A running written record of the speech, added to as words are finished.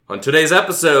On today's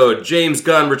episode, James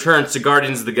Gunn returns to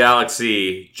Guardians of the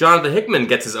Galaxy. Jonathan Hickman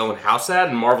gets his own house ad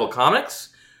in Marvel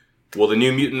Comics. Will the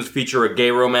New Mutants feature a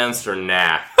gay romance or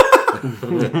nah?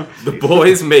 The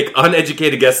boys make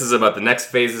uneducated guesses about the next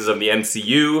phases of the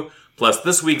MCU, plus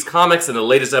this week's comics and the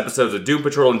latest episodes of Doom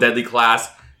Patrol and Deadly Class.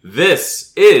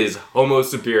 This is Homo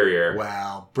Superior.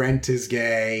 Well, Brent is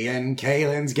gay, and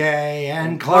Kaylin's gay,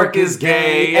 and Clark is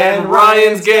gay, and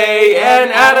Ryan's gay,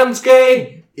 and Adam's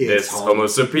gay. This Homo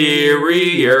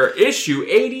Superior, issue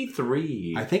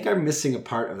 83. I think I'm missing a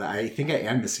part of that. I think I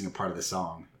am missing a part of the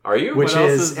song. Are you? Which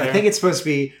is I think it's supposed to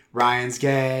be Ryan's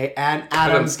gay and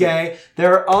Adam's gay.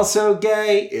 They're also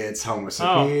gay. It's Homo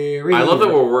Superior. I love that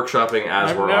we're workshopping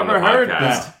as we're on the podcast. I've never heard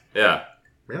that. Yeah.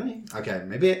 Really? Okay,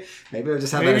 maybe I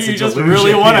just have maybe that as a you just delusion.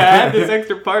 really want to add this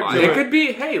extra part to it. It could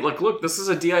be, hey, look, this is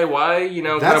a DIY,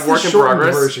 That's kind of work the in shortened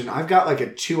progress. version. I've got like a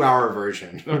 2-hour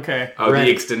version. Okay. Oh, the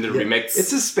extended remix.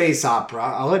 It's a space opera,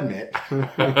 I'll admit.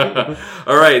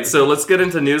 All right, so let's get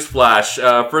into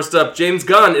Newsflash. First up, James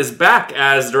Gunn is back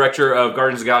as director of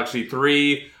Guardians of the Galaxy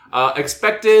 3.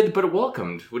 Expected, but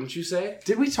welcomed, wouldn't you say?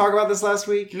 Did we talk about this last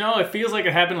week? No, it feels like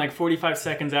it happened like 45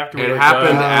 seconds after we It were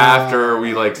happened done. after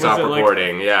we stopped it like-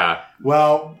 recording, yeah.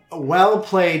 Well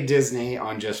played, Disney,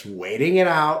 on just waiting it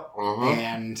out,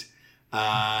 and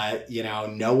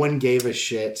no one gave a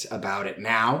shit about it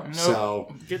now. Nope.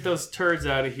 So Get those turds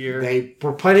out of here. they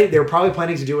were probably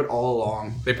planning to do it all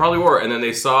along. They probably were, and then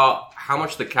they saw how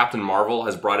much the Captain Marvel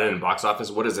has brought in box office.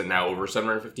 What is it now? Over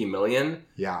 $750 million?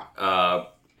 Yeah.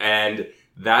 And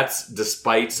that's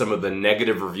despite some of the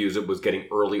negative reviews it was getting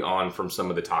early on from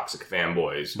some of the toxic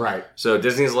fanboys. Right. So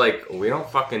Disney's like, we don't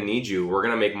fucking need you. We're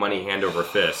going to make money hand over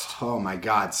fist. Oh my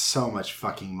god, so much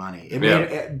fucking money. Yeah.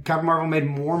 Captain Marvel made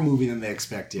more movie than they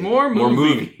expected. More movie.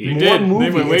 More They did. movie.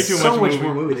 They went way It's too so much much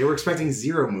more movie. movie. They were expecting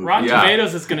 0 movie. Rotten Yeah.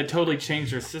 Tomatoes is going to totally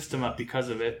change their system up because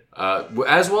of it.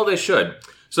 As well they should.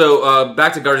 So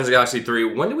back to Guardians of the Galaxy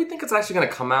 3. When do we think it's actually going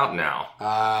to come out now?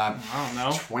 I don't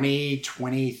know.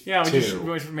 2022. Yeah, we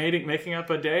just making up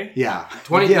a day. Yeah.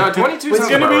 22 Yeah. sounds It's going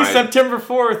to about be right. September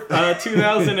 4th,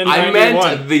 2091. I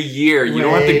meant the year. You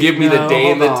don't have to give me the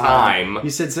day and the time. You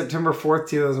said September 4th,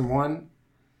 2001?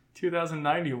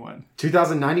 2091.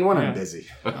 2091? Yeah. I'm busy.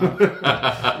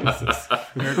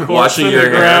 Washing your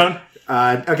hair.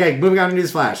 Okay, moving on to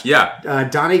Newsflash. Yeah.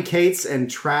 Donny Cates and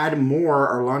Tradd Moore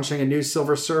are launching a new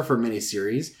Silver Surfer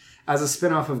miniseries as a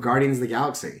spin-off of Guardians of the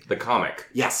Galaxy. The comic.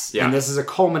 Yes. Yeah. And this is a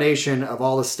culmination of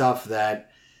all the stuff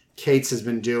that Cates has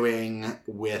been doing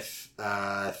with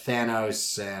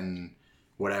Thanos and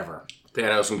whatever.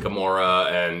 Thanos and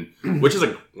Gamora, and which is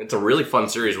it's a really fun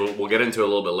series. We'll get into it a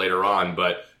little bit later on,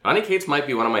 but Donny Cates might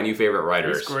be one of my new favorite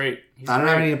writers. He's great. I don't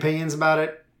have any opinions about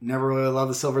it. Never really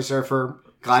loved the Silver Surfer.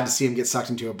 Glad to see him get sucked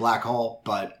into a black hole,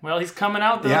 but Well, he's coming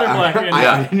out the yeah, other black.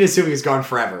 I didn't assume he was gone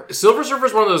forever. Silver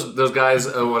Surfer's one of those guys,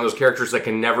 one of those characters that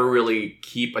can never really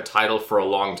keep a title for a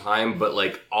long time, but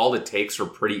all the takes are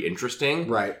pretty interesting,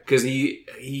 Right. Because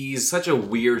he's such a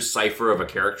weird cipher of a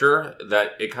character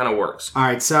that it kind of works. All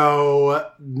right, so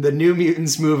the New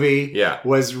Mutants movie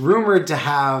was rumored to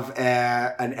have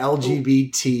an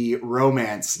LGBT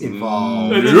romance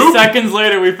involved And then seconds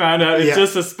later, we found out it's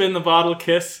just a spin the bottle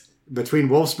kiss. between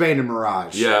Wolfsbane and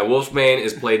Mirage. Yeah, Wolfsbane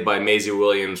is played by Maisie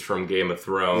Williams from Game of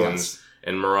Thrones, Yes.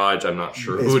 and Mirage, I'm not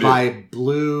sure It's who by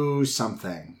Blue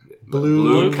something.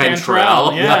 Blue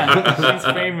Cantrell. Yeah, she's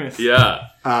famous. Yeah.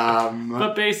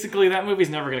 But basically, that movie's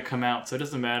never going to come out, so it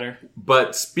doesn't matter.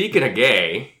 But speaking of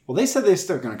gay, Well, they said they're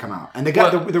still going to come out. And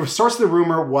the source of the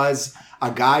rumor was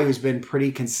a guy who's been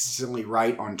pretty consistently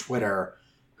right on Twitter,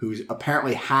 who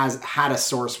apparently has had a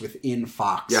source within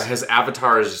Fox. yeah, his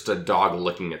avatar is just a dog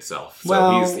licking itself. So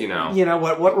well, he's, you know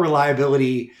what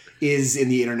reliability is in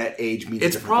the internet age means.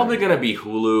 it's probably going to be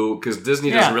Hulu because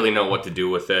Disney doesn't really know what to do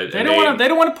with it. They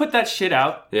don't want to put that shit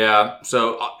out. Yeah,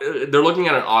 so they're looking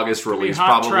at an August release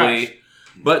hot probably. trash.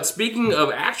 But speaking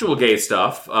of actual gay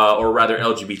stuff, or rather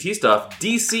LGBT stuff,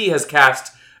 DC has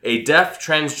cast a deaf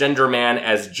transgender man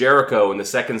as Jericho in the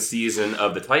second season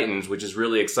of The Titans, which is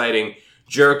really exciting.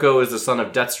 Jericho is the son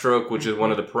of Deathstroke, which is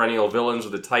one of the perennial villains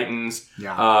of the Titans.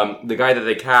 Yeah. The guy that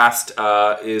they cast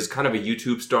is kind of a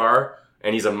YouTube star,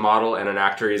 and he's a model and an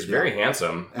actor. He's very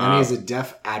handsome. And he's a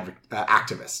deaf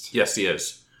activist. Yes, he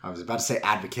is. I was about to say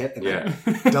advocate, and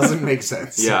that doesn't make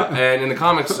sense. Yeah, and in the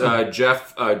comics,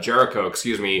 Jericho,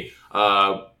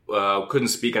 couldn't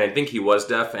speak, and I think he was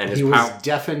deaf. And he was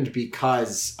deafened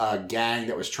because a gang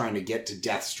that was trying to get to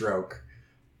Deathstroke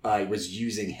was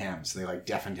using him, so they like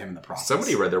deafened him in the process.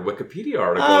 Somebody read their Wikipedia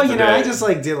article. Oh, today. I just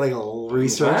like did like a little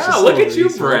research. Wow, just a look little at you,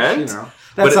 research, Brent.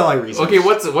 That's all I research. Okay,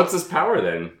 what's his power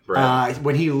then, Brent?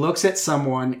 When he looks at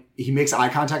someone, he makes eye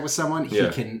contact with someone. He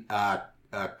Yeah. can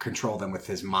control them with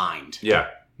his mind. Yeah.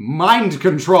 Mind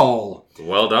control.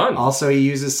 Well done. Also, he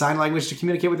uses sign language to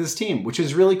communicate with his team, which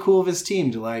is really cool of his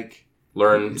team to like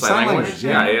Learn sign language.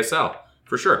 yeah. ASL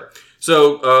for sure.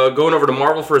 So going over to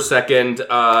Marvel for a second,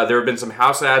 there have been some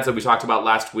house ads that we talked about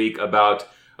last week about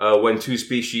when two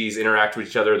species interact with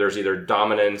each other. There's either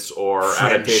dominance or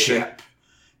adaptation.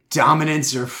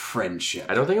 Dominance or friendship.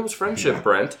 I don't think it was friendship,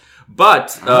 Brent.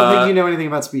 But I don't think you know anything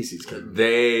about species, kid.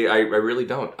 I really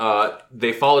don't.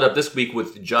 They followed up this week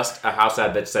with just a house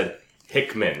ad that said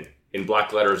Hickman in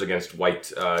black letters against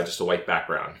white, just a white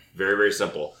background. Very, very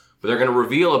simple. But they're going to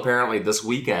reveal apparently this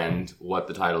weekend what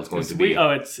the title is going to be.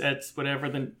 It's whatever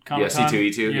the Comic-Con. Yeah,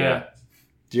 C2E2. Yeah.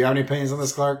 Do you have any opinions on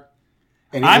this, Clark?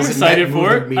 I'm excited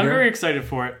for it. I'm very excited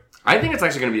for it. I think it's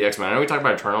actually going to be X-Men. I know we talked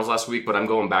about Eternals last week, but I'm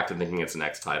going back to thinking it's the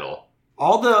next title.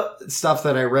 All the stuff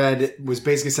that I read was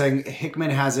basically saying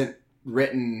Hickman hasn't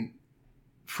written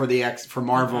for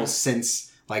Marvel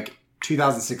since like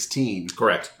 2016.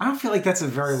 Correct. I don't feel like that's a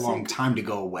very long time to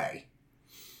go away.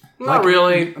 Not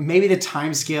really. Maybe the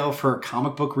time scale for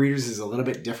comic book readers is a little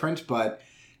bit different, but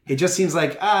it just seems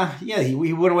like, he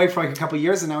went away for like a couple of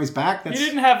years and now he's back. He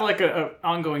didn't have like a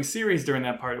ongoing series during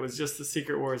that part. It was just the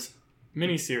Secret Wars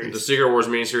miniseries. The Secret Wars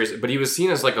miniseries. But he was seen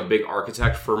as like a big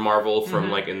architect for Marvel from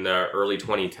like in the early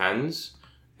 2010s.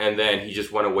 And then he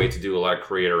just went away to do a lot of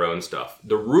creator-owned stuff.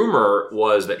 The rumor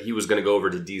was that he was going to go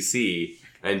over to DC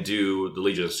and do the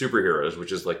Legion of Superheroes,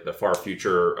 which is like the far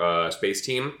future space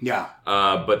team. Yeah.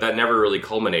 But that never really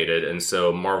culminated, and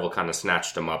so Marvel kind of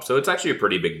snatched him up. So it's actually a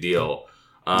pretty big deal.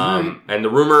 And the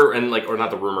rumor, or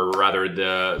not the rumor, rather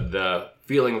the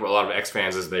feeling of a lot of X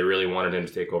fans is they really wanted him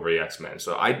to take over the X-Men.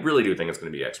 So I really do think it's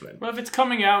going to be X-Men. Well, if it's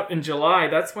coming out in July,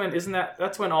 that's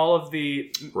when all of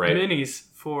the minis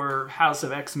for House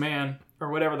of X-Man or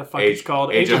whatever the fuck it's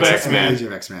called, Age of X-Men. Age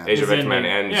of X-Men. Age of X-Men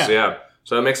ends, yeah.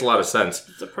 So that makes a lot of sense.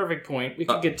 It's a perfect point. We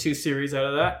could get 2 series out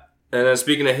of that. And then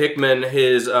speaking of Hickman,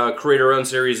 his creator-owned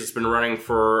series that's been running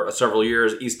for several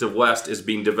years, East of West, is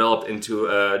being developed into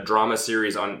a drama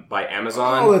series by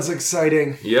Amazon. Oh, that's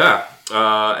exciting. Yeah.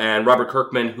 And Robert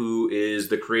Kirkman, who is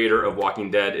the creator of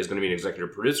Walking Dead, is going to be an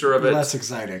executive producer of it. Less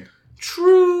exciting.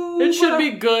 True. It should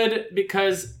be good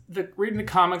because reading the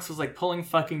comics was like pulling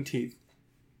fucking teeth.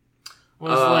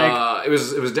 It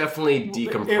was definitely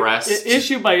decompressed.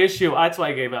 Issue by issue, that's why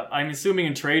I gave up. I'm assuming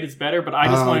in trade it's better, but I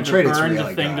just wanted to burn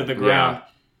the thing to the ground. Yeah.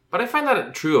 But I find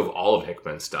that true of all of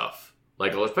Hickman's stuff.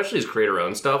 Like, especially his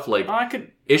creator-owned stuff. Like,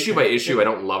 issue by issue, I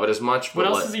don't love it as much. What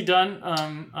else has he done?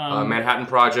 Manhattan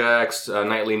Projects,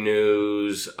 Nightly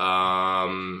News,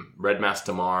 Red Mask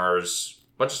to Mars,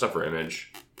 a bunch of stuff for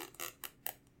Image.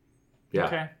 Yeah.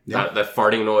 Okay. That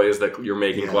farting noise that you're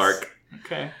making, yes. Clark.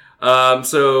 Okay.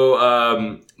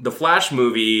 The Flash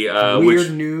movie,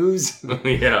 weird news.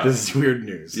 Yeah, this is weird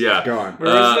news. Yeah, go on.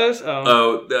 Where is this?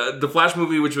 The Flash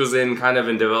movie, which was in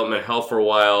development hell for a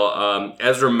while.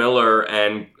 Ezra Miller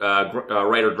and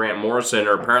writer Grant Morrison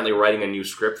are apparently writing a new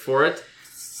script for it.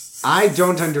 I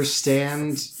don't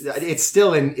understand. It's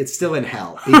still in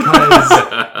hell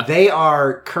because they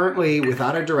are currently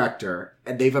without a director,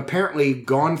 and they've apparently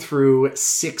gone through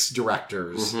 6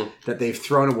 directors that they've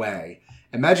thrown away.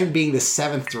 Imagine being the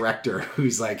 7th director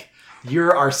who's like,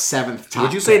 you're our 7th top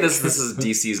Would you say this is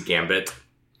DC's Gambit?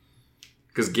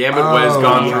 Because Gambit has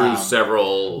gone through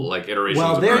several iterations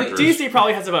of directors. DC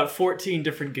probably has about 14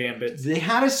 different Gambits. They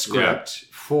had a script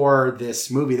for this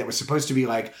movie that was supposed to be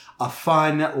like a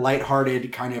fun,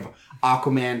 lighthearted kind of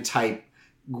Aquaman type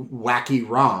wacky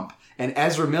romp. And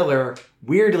Ezra Miller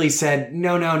weirdly said,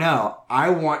 no, I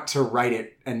want to write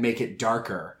it and make it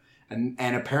darker. And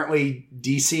apparently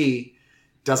DC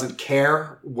doesn't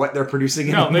care what they're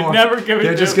producing anymore. No, they never give it.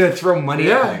 They're just going to throw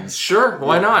money at things. Sure,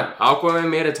 why not?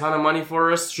 Aquaman made a ton of money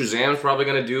for us. Shazam's probably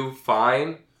going to do fine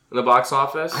in the box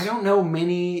office. I don't know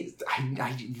many.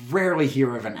 I rarely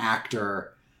hear of an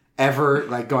actor ever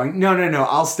going, no,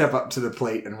 I'll step up to the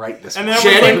plate and write this. And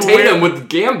Channing Tatum with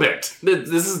Gambit.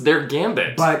 This is their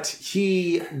Gambit. But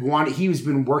he's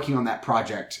been working on that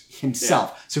project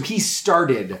himself, so he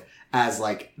started as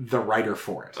the writer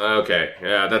for it. Okay,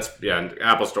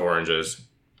 apples to oranges.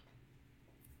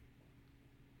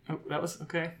 Oh, that was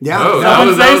okay. Yeah, that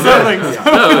was something.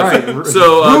 Right.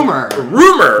 So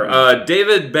rumor.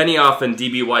 David Benioff and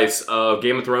D.B. Weiss of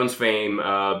Game of Thrones fame.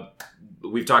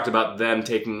 We've talked about them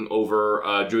taking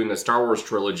over doing the Star Wars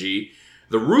trilogy.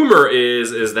 The rumor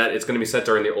is that it's going to be set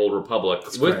during the Old Republic,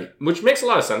 which makes a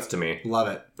lot of sense to me. Love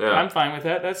it. Yeah. I'm fine with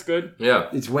that. That's good. Yeah.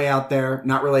 It's way out there,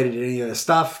 not related to any of the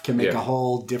stuff, can make a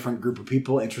whole different group of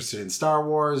people interested in Star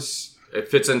Wars. It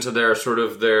fits into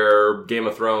their Game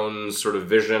of Thrones sort of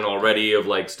vision already of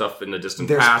like stuff in the distant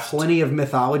past. There's plenty of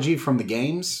mythology from the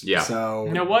games. Yeah. So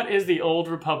now, what is the Old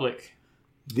Republic?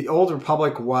 The Old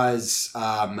Republic was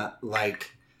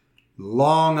like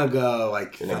long ago,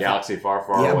 like in a galaxy far,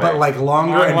 far away. Yeah, but like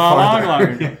longer and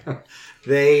farther.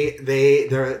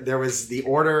 There was the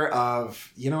order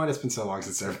of, you know what? It's been so long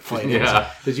since I've played it. Yeah.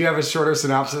 Did you have a shorter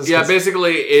synopsis? Yeah,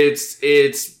 basically,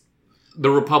 it's the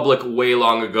Republic way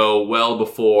long ago, well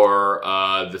before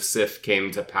the Sith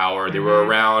came to power. They were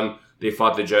around. They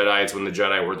fought the Jedi. It's when the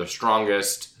Jedi were the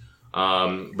strongest.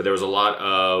 But there was a lot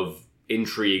of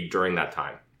intrigue during that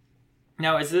time.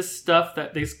 Now, is this stuff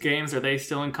that these games, are they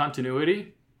still in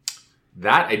continuity?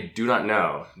 That I do not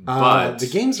know. But the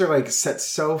games are like set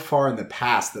so far in the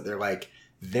past that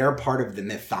they're part of the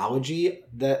mythology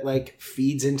that like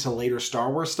feeds into later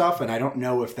Star Wars stuff. And I don't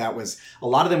know if that was, a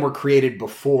lot of them were created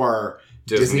before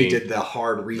Disney did the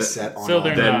hard reset on so all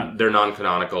they're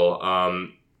non-canonical.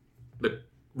 The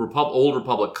Old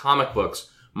Republic comic books,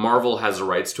 Marvel has the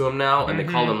rights to them now, and they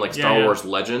call them like Star Wars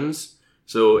Legends.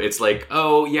 So it's like,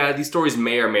 oh yeah, these stories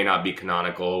may or may not be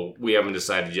canonical. We haven't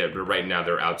decided yet, but right now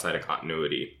they're outside of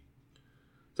continuity.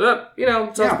 So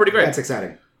that, sounds pretty great. That's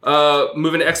exciting.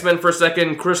 Moving to X-Men for a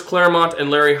second, Chris Claremont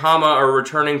and Larry Hama are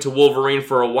returning to Wolverine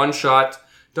for a one-shot.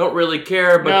 Don't really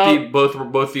care, but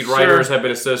both these writers have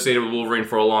been associated with Wolverine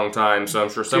for a long time, so I'm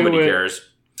sure somebody cares.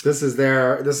 This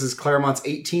is Claremont's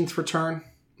 18th return.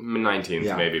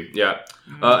 19th, maybe. Yeah.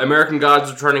 American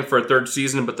Gods returning for a third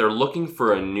season, but they're looking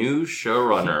for a new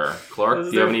showrunner. Clark,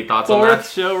 do you have any thoughts on that?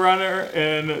 Fourth showrunner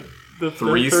in the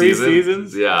three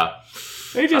seasons? Yeah.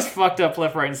 They just fucked up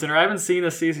left, right, and center. I haven't seen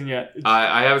this season yet.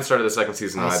 I haven't started the second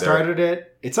season either. I started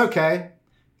it. It's okay.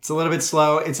 It's a little bit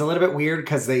slow. It's a little bit weird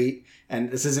because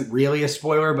and this isn't really a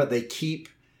spoiler, but they keep,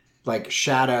 like,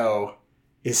 Shadow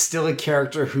is still a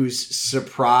character who's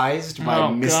surprised by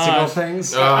mystical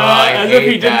things. As if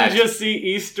he didn't just see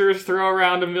Easter throw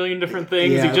around a million different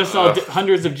things. Yeah. He just saw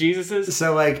hundreds of Jesuses.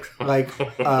 So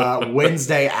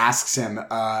Wednesday asks him,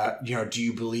 do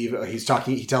you believe,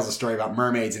 he tells a story about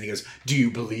mermaids and he goes, do you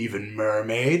believe in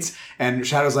mermaids? And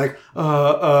Shadow's like,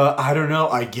 I don't know.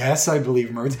 I guess I believe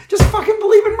in mermaids. Just fucking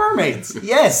believe in mermaids.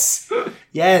 Yes.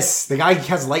 Yes. The guy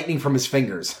has lightning from his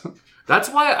fingers. That's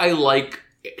why I like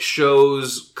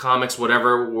shows, comics,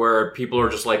 whatever, where people are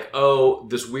just like, oh,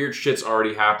 this weird shit's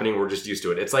already happening, we're just used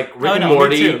to it. It's like Rick and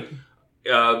Morty,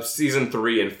 season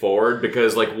 3 and forward,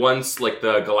 because like once like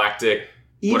the galactic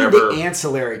even the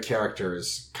ancillary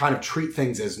characters kind of treat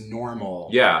things as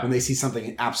normal when they see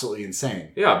something absolutely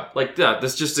insane. Yeah, like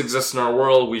this just exists in our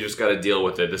world, we just gotta deal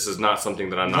with it. This is not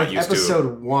something that I'm not used to.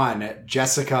 Episode 1,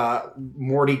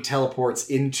 Morty teleports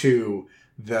into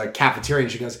the cafeteria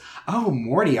and she goes, oh,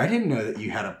 Morty, I didn't know that you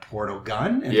had a portal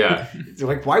gun. And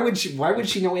like, why would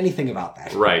she know anything about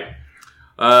that? Right.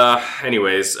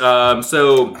 Anyways,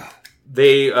 so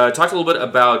they talked a little bit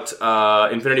about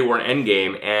Infinity War and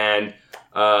Endgame, and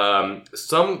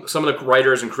some of the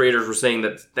writers and creators were saying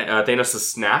that Thanos'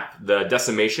 snap, the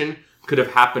decimation, could have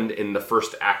happened in the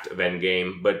first act of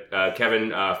Endgame, but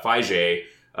Kevin Feige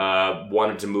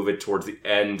wanted to move it towards the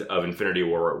end of Infinity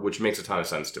War, which makes a ton of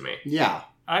sense to me. Yeah.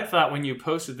 I thought when you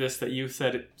posted this that you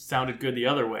said it sounded good the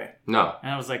other way. No.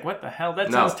 And I was like, what the hell?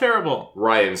 That sounds terrible.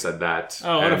 Ryan said that.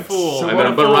 Oh, what a fool.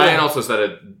 But Ryan also said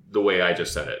it the way I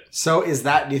just said it. So do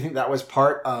you think that was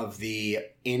part of the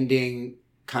ending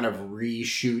kind of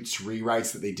reshoots,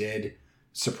 rewrites that they did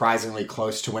surprisingly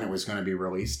close to when it was going to be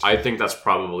released? I think that's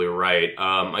probably right.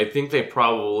 I think they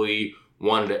probably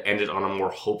wanted to end it on a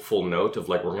more hopeful note of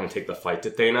like, we're going to take the fight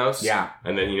to Thanos. Yeah.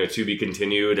 And then, to be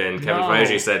continued. And Kevin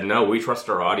Feige said, no, we trust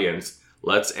our audience.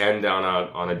 Let's end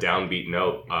on a downbeat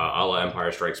note, a la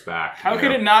Empire Strikes Back. How could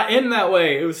it not end that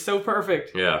way? It was so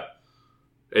perfect. Yeah.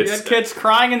 You had kids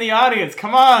crying in the audience.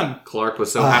 Come on. Clark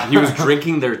was so happy. He was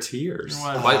drinking their tears.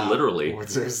 Quite literally.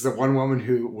 There's the one woman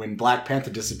who, when Black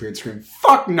Panther disappeared, screamed,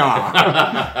 fuck nah.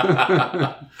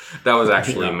 That was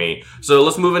actually me. So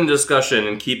let's move into discussion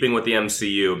in keeping with the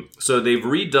MCU. So they've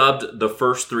redubbed the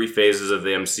first 3 phases of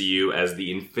the MCU as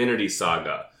the Infinity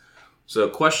Saga. So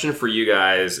a question for you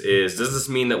guys is, does this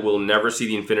mean that we'll never see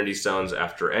the Infinity Stones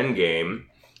after Endgame?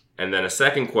 And then a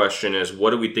second question is,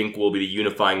 what do we think will be the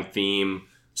unifying theme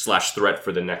 / threat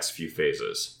for the next few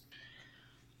phases?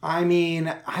 I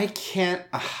mean, I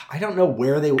don't know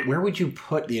where would you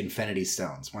put the Infinity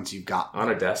Stones once you've got them?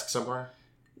 On a desk somewhere?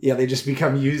 Yeah, they just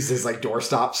become used as like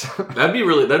doorstops. That'd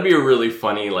be a really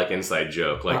funny like inside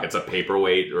joke. Like it's a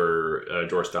paperweight or a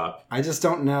doorstop. I just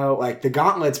don't know. Like the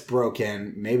gauntlet's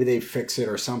broken. Maybe they fix it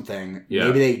or something. Yeah.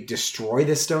 Maybe they destroy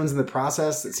the stones in the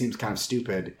process. That seems kind of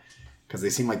stupid because they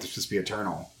seem like they're supposed to be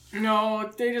eternal.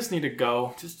 No, they just need to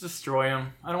go. Just destroy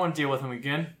them. I don't want to deal with them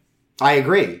again. I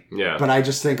agree. Yeah. But I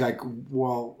just think like,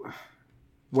 well,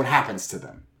 what happens to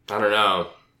them? I don't know.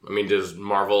 I mean, does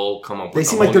Marvel come up with... They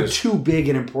seem like they're too big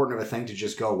and important of a thing to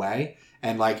just go away.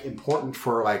 And, like, important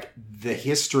for, like, the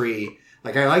history.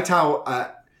 Like, I liked how...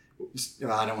 I don't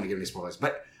want to give any spoilers.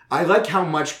 But I like how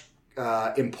much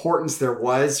importance there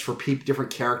was for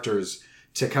different characters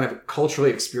to kind of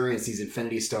culturally experience these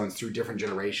Infinity Stones through different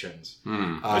generations.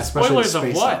 Especially spoilers the of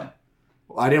space what? one.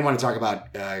 I didn't want to talk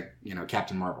about,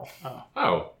 Captain Marvel.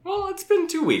 Oh, well, it's been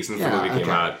 2 weeks since the movie came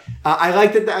out. I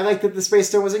like that the Space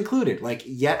Stone was included. Like,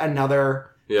 yet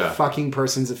another Yeah. fucking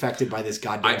person's affected by this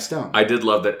goddamn stone. I did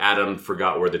love that Adam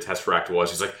forgot where the Tesseract was.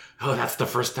 He's like, oh, that's the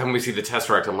first time we see the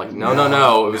Tesseract. I'm like,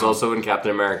 no. It was also in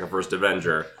Captain America: First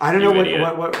Avenger. I don't know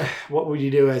what would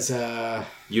you do as a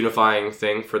unifying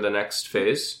thing for the next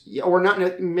phase? Yeah, or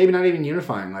not? Maybe not even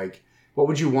unifying. Like, what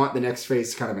would you want the next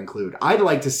phase to kind of include? I'd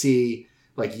like to see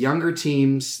like younger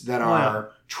teams that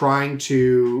are trying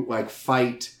to like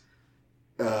fight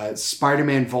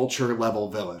Spider-Man Vulture level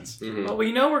villains. Mm-hmm. Well,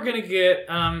 we know we're gonna get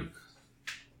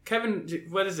Kevin.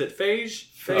 What is it? Feige.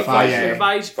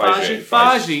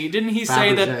 Didn't he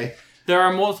say that there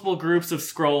are multiple groups of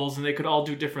Skrulls and they could all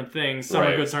do different things? Some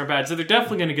are good, some are bad. So they're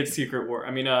definitely gonna get Secret War.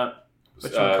 I mean,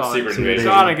 Secret Invasion.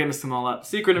 God, I missed them all up.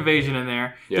 Secret Invasion in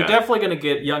there. Yeah. They're definitely gonna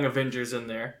get Young Avengers in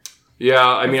there. Yeah,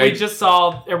 I mean, I just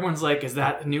saw everyone's like, "Is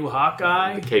that the new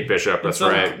Hawkeye?" Kate Bishop, that's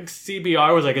right.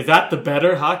 CBR was like, "Is that the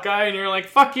better Hawkeye?" And you're like,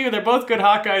 "Fuck you! They're both good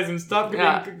Hawkeyes and stuff.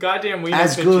 Goddamn, we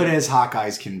as good as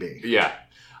Hawkeyes can be." Yeah,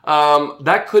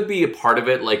 that could be a part of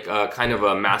it, like kind of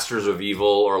a Masters of Evil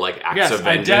or like Acts of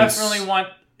Vengeance. I definitely want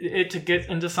it to get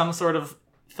into some sort of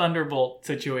Thunderbolt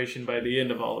situation by the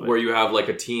end of all of it, where you have like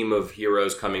a team of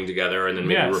heroes coming together and then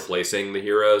maybe replacing the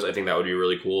heroes. I think that would be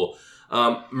really cool.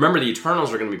 Remember, the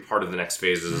Eternals are going to be part of the next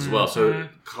phases as well, so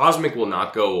Cosmic will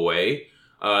not go away.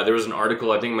 There was an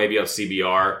article, I think maybe of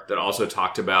CBR, that also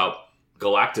talked about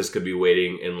Galactus could be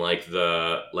waiting in like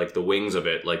the wings of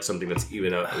it, like something that's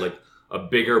even a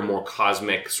bigger, more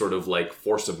cosmic sort of like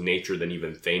force of nature than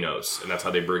even Thanos, and that's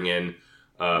how they bring in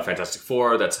Fantastic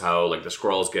Four. That's how like the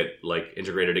Skrulls get like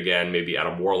integrated again. Maybe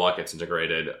Adam Warlock gets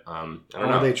integrated. I don't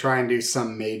know. Or they try and do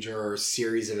some major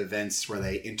series of events where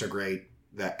they integrate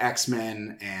the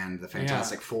X-Men and the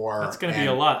Fantastic Four. That's going to be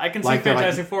a lot. I can see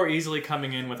Fantastic Four easily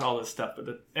coming in with all this stuff, but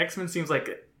the X-Men seems like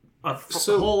a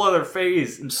whole other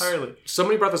phase entirely.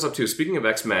 Somebody brought this up too. Speaking of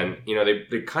X-Men,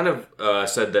 they kind of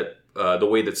said that the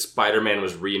way that Spider-Man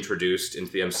was reintroduced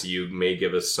into the MCU may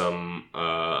give us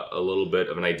a little bit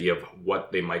of an idea of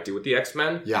what they might do with the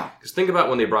X-Men. Yeah. Because think about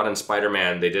when they brought in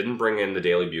Spider-Man, they didn't bring in the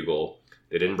Daily Bugle.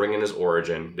 They didn't bring in his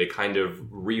origin. They kind of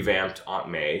revamped Aunt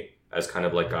May as kind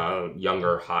of like a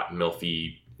younger, hot,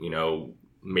 milfy,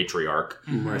 matriarch.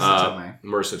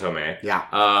 Marissa Tomei.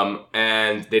 Yeah.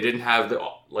 And they didn't have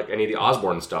any of the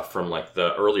Osborn stuff from like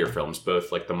the earlier films,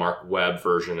 both like the Mark Webb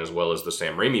version as well as the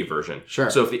Sam Raimi version. Sure.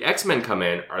 So if the X-Men come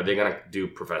in, are they going to do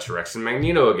Professor X and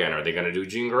Magneto again? Are they going to do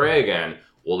Jean Grey again?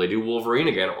 Will they do Wolverine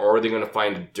again? Or are they going to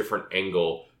find a different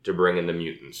angle to bring in the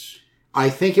mutants? I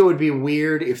think it would be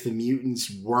weird if the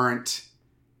mutants weren't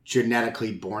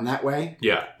genetically born that way.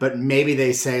 Yeah. But maybe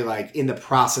they say like in the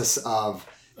process of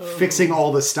fixing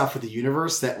all the stuff with the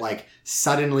universe that like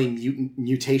suddenly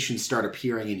mutations start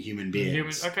appearing in human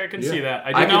beings. Okay, I can see that.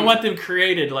 I do not want them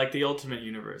created like the Ultimate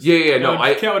Universe.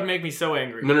 That would make me so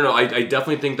angry. No. I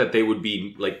definitely think that they would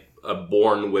be like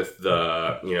born with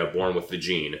the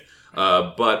gene.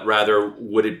 But rather,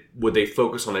 would they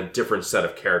focus on a different set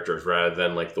of characters rather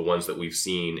than like the ones that we've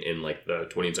seen in like the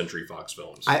 20th Century Fox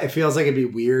films? It feels like it'd be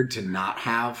weird to not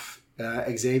have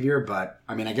Xavier, but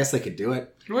I mean, I guess they could do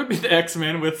it. It would be the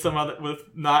X-Men with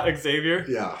not Xavier.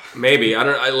 Yeah, maybe.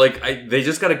 They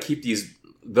just got to keep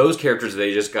those characters.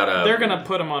 They just gotta. They're gonna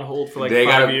put them on hold for like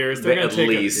 5 years. They're gonna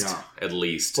at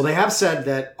least. Well, they have said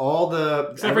that all the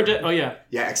except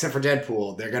for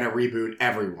Deadpool, they're gonna reboot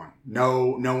everyone.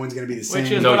 No one's gonna be the same.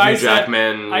 Which is no what Hugh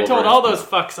Jackman. I told all those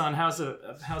fucks on House of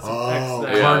X.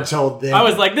 Clark told them. I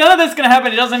was like, none of this is gonna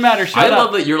happen. It doesn't matter. Shut up. I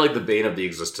love that you're like the bane of the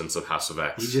existence of House of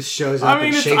X. He just shows up.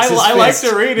 And shakes his fist. I like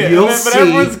to read it, but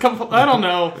everyone's. I don't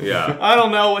know. Yeah. I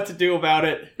don't know what to do about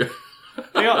it.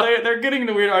 They're getting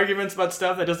into weird arguments about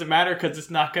stuff that doesn't matter because it's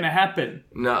not going to happen.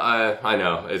 No, I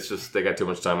know. It's just they got too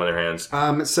much time on their hands.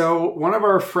 So one of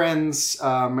our friends,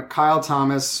 Kyle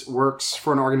Thomas, works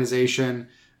for an organization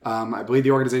I believe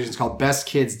the organization is called Best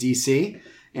Kids DC,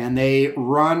 and they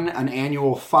run an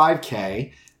annual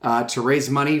 5K to raise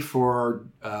money for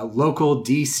local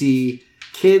DC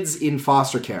kids in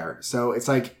foster care. So it's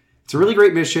a really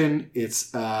great mission.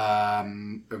 It's a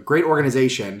great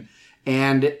organization,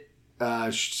 and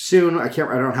soon I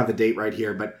don't have the date right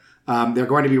here, but they're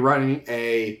going to be running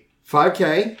a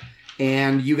 5K,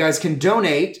 and you guys can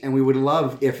donate. And we would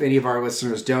love if any of our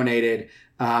listeners donated.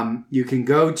 You can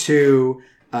go to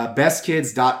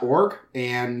bestkids.org,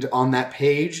 and on that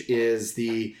page is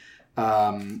the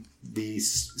superhero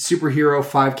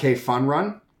 5K fun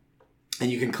run,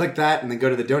 and you can click that and then go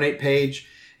to the donate page.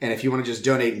 And if you want to just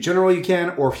donate in general, you can,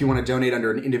 or if you want to donate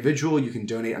under an individual, you can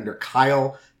donate under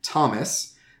Kyle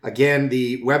Thomas. Again,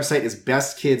 the website is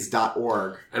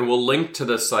bestkids.org. And we'll link to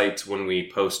the site when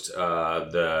we post this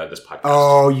podcast.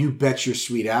 Oh, you bet your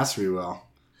sweet ass we will.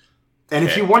 And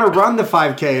if you want to run the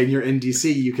 5K and you're in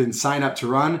DC, you can sign up to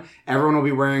run. Everyone will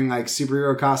be wearing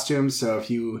superhero costumes. So if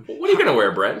you... What are you going to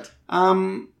wear, Brent?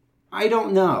 I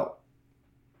don't know.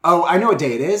 Oh, I know what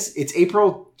day it is. It's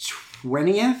April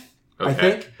 20th, I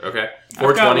think. Okay.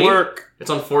 420? Work. It's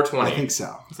on 420. I think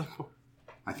so.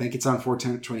 I think it's on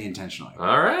 420 intentionally.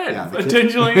 All right. Yeah,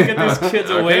 intentionally get these kids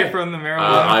away from the marijuana.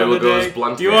 I will go as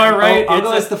Blunt. You are right. I'll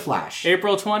go as the Flash.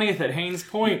 April 20th at Haynes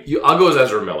Point. I'll go as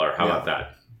Ezra Miller. How about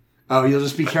that? Oh, you'll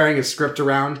just be carrying a script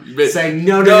around saying,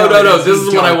 no, this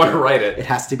is when I want to write it. It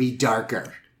has to be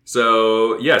darker.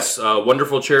 So, yes,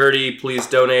 wonderful charity. Please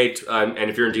donate. And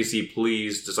if you're in DC,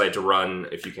 please decide to run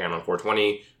if you can on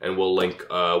 420. And we'll link it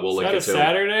to... Is that a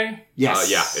Saturday? Yes.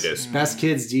 Yeah, it is. Best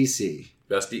Kids DC.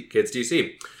 Best Kids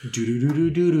DC.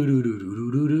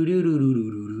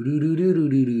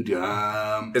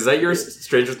 Is that your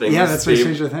Stranger Things? Yeah, that's my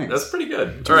Stranger Things. That's pretty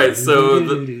good. All right, so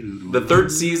the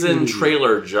third season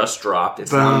trailer just dropped.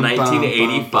 It's now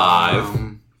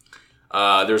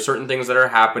 1985. There's certain things that are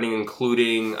happening,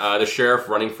 including the sheriff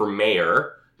running for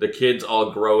mayor, the kids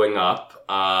all growing up.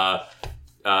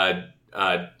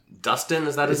 Dustin,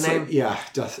 is that his name?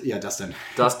 Dustin.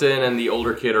 Dustin and the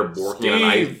older kid are working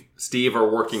on Steve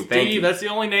are working. Thank you. That's the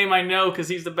only name I know because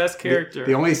he's the best character.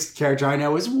 The only character I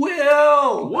know is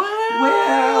Will. Will.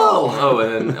 Oh,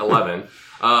 and then 11.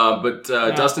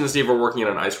 Dustin and Steve are working in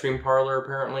an ice cream parlor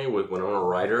apparently with Winona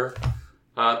Ryder.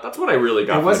 That's what I really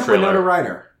got. It wasn't Winona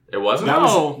Ryder. It wasn't.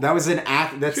 That was an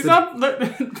act. That's She's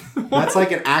that's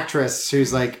like an actress who's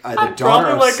the daughter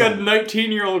probably of like some, a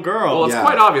 19-year-old girl. Well, it's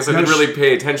quite obvious. I didn't really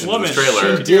pay attention to this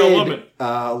trailer. She did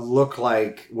look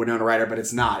like Winona Ryder, but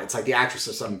it's not. It's like the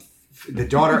actress of the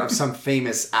daughter of some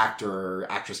famous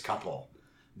actress couple.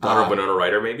 Daughter of Winona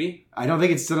Ryder, maybe. I don't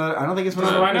think it's Winona Ryder. Does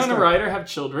Winona Ryder have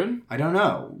children? I don't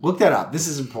know. Look that up. This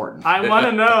is important. I want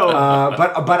to know.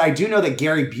 But I do know that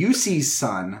Gary Busey's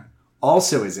son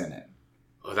also is in it.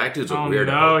 Oh, that dude's a weirdo.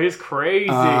 No, he's crazy.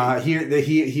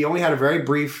 He only had a very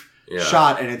brief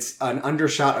shot, and it's an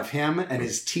undershot of him and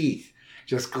his teeth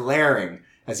just glaring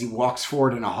as he walks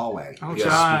forward in a hallway. Oh,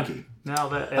 God. Spooky.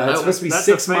 Now it's supposed to be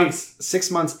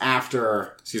 6 months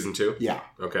after season 2. Yeah.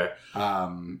 Okay.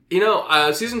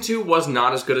 Season 2 was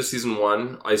not as good as season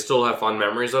 1. I still have fond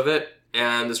memories of it,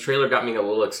 and this trailer got me a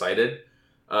little excited.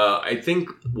 I think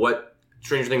what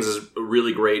Stranger Things is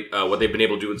really great. What they've been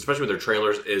able to do, especially with their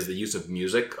trailers, is the use of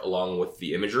music along with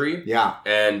the imagery. Yeah.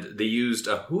 And they used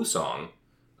a Who song.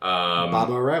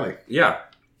 Baba O'Reilly. Yeah.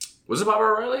 Was it Baba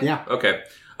O'Reilly? Yeah. Okay.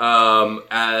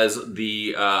 As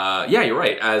the you're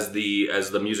right. As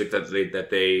the music that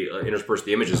they intersperse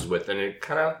the images with, and it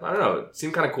kind of, I don't know, it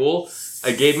seemed kind of cool.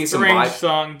 It gave me some strange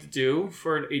song to do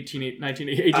for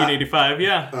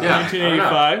 1885.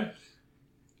 1985.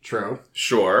 True.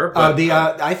 Sure. But,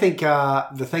 I think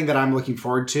the thing that I'm looking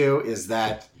forward to is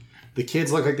that the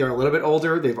kids look like they're a little bit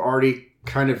older. They've already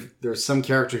there's some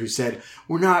character who said,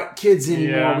 we're not kids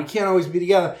anymore. Yeah. We can't always be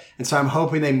together. And so I'm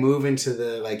hoping they move into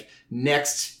the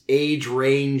next age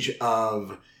range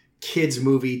of kids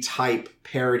movie type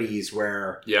parodies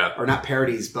or not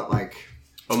parodies, but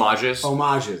homages.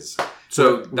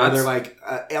 So they're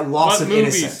a loss of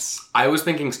innocence. I was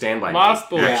thinking Stand By Me. Lost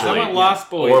Boys. Actually. I went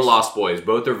Lost Boys. Or Lost Boys.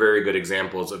 Both are very good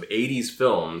examples of 80s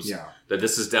films that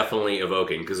this is definitely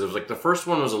evoking. Because it was the first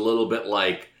one was a little bit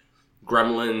like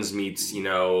Gremlins meets,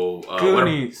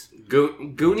 Goonies.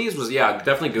 Goonies was,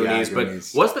 definitely Goonies. Yeah, but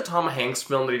Goonies. what's the Tom Hanks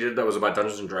film that he did that was about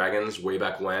Dungeons and Dragons way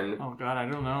back when? Oh, God, I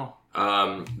don't know.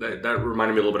 That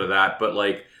reminded me a little bit of that. But,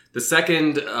 the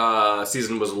second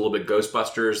season was a little bit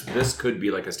Ghostbusters. This could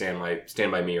be like a Stand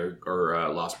By Me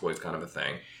or Lost Boys kind of a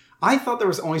thing. I thought there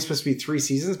was only supposed to be 3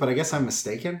 seasons, but I guess I'm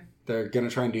mistaken. They're going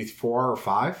to try and do 4 or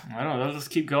 5? I don't know. They'll just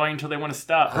keep going until they want to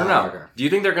stop. I don't know. Okay. Do you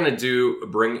think they're going to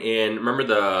bring in... Remember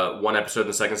the one episode in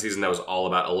the second season that was all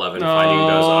about 11 finding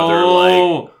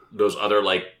those other,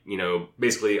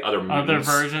 basically other mutants? Other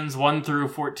versions, 1 through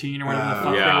 14 or whatever the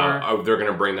fuck they were. Oh, they're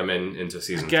going to bring them into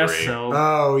season 3. I guess so.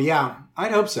 Oh, yeah.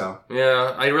 I'd hope so.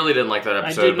 Yeah, I really didn't like that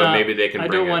episode, but maybe they can I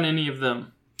don't want any of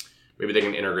them. Maybe they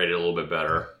can integrate it a little bit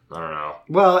better. I don't know.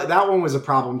 Well, that one was a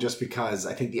problem just because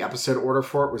I think the episode order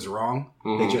for it was wrong.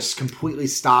 Mm-hmm. They just completely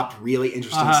stopped really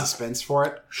interesting suspense for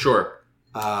it. Sure.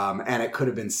 And it could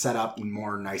have been set up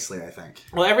more nicely, I think.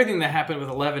 Well, everything that happened with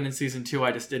 11 in season 2,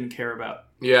 I just didn't care about.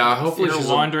 Yeah, hopefully she's she's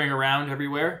wandering around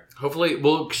everywhere. Hopefully,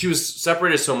 well, she was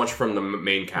separated so much from the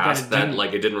main cast that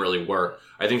it didn't really work.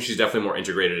 I think she's definitely more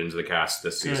integrated into the cast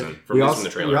this season, from the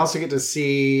trailer. We also get to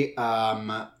see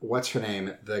what's her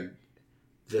name,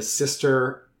 the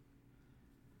sister.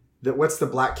 What's the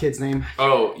black kid's name?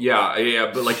 Oh yeah,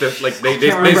 but they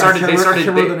started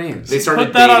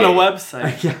put that on a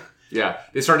website. Yeah,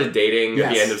 they started dating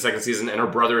at the end of the second season, and her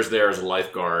brother is there as a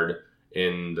lifeguard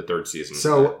in the third season.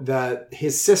 So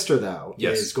his sister though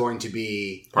is going to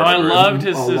be I loved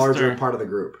his a sister. larger part of the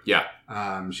group. Yeah,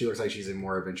 she looks like she's in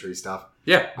more adventure stuff.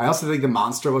 Yeah, I also think the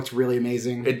monster looks really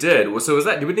amazing. It did. So is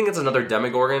that? Do we think it's another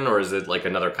Demogorgon or is it like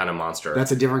another kind of monster?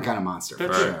 That's a different kind of monster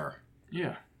for sure.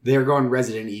 Yeah. They're going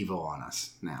Resident Evil on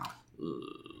us now,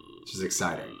 which is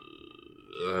exciting.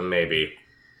 Maybe.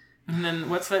 And then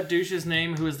what's that douche's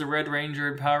name? Who is the Red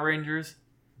Ranger in Power Rangers?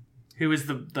 Who is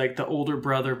the older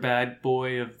brother, bad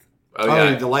boy of?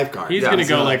 The lifeguard. He's gonna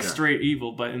go straight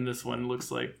evil, but in this one,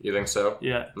 looks like. You think so?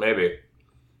 Yeah. Maybe.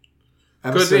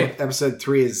 Episode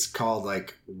 3 is called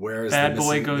where is bad the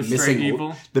boy goes straight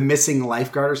evil? The missing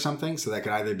lifeguard or something. So that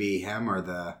could either be him or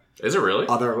the. Is it really?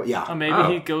 Other, yeah. Oh,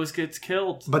 maybe he gets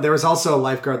killed. But there was also a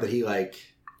lifeguard that he a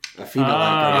female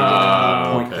lifeguard he did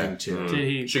a point thing to. Did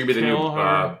he? She could be the new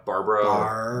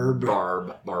Barbara.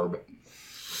 Barb.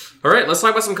 All right, let's talk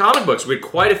about some comic books. We had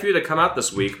quite a few that come out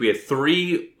this week. We had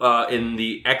 3 in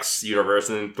the X universe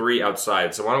and then 3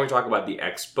 outside. So why don't we talk about the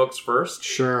X books first?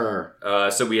 Sure.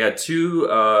 So we had 2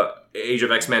 Age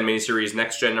of X-Men miniseries,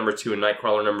 Next Gen number 2 and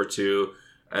Nightcrawler number 2.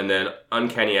 And then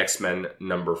Uncanny X-Men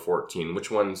number 14.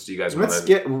 Which ones do you guys want to... Let's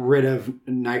get rid of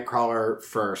Nightcrawler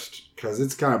first, because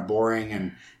it's kind of boring,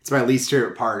 and it's my least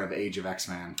favorite part of Age of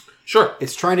X-Men. Sure.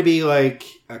 It's trying to be a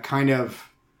kind of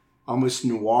almost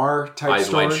noir type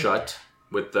story. Eyes wide shut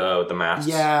with the masks.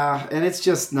 Yeah, and it's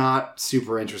just not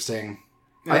super interesting.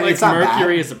 It's not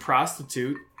Mercury as a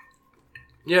prostitute.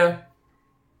 Yeah.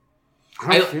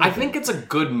 I think it's a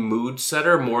good mood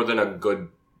setter more than a good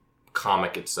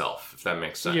comic itself, if that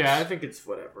makes sense. Yeah, I think it's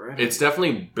whatever. It's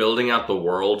definitely building out the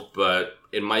world, but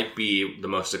it might be the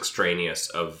most extraneous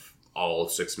of all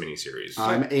 6 miniseries.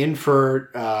 I'm in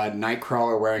for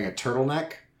Nightcrawler wearing a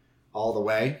turtleneck all the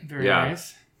way. Very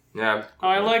nice. Yeah. Oh,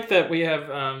 I like that we have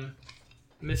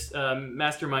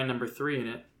Mastermind number 3 in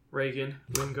it. Reagan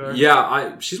Wingard.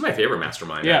 Yeah, she's my favorite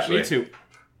Mastermind. Yeah, actually. me too.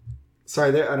 Sorry,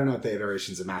 I don't know what the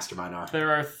iterations of Mastermind are.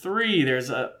 There are 3. There's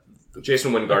a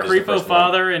Jason Wingard is the first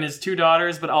father one. And his 2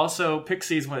 daughters, but also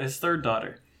Pixie's his 3rd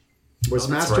daughter. Was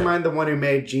Mastermind the one who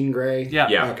made Jean Grey?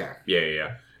 Yeah. Okay.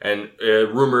 Yeah. And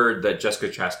rumored that Jessica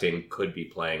Chastain could be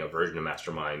playing a version of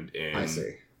Mastermind in... I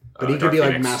see. But he could be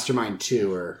Phoenix. Mastermind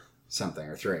 2 or something,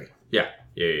 or 3. Yeah.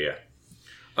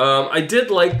 I did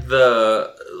like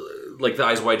the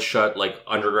Eyes Wide Shut,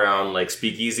 underground,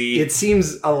 speakeasy. It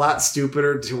seems a lot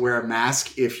stupider to wear a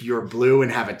mask if you're blue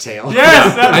and have a tail.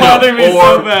 Yes, that bothered me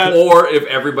so bad. Or if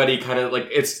everybody kind of, I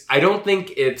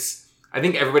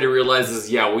think everybody realizes,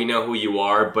 we know who you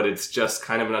are, but it's just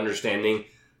kind of an understanding,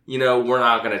 we're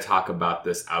not going to talk about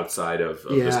this outside of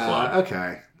this club.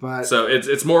 Okay. But so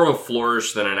it's more of a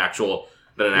flourish than an actual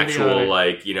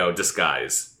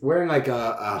disguise. Wearing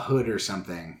a hood or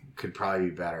something could probably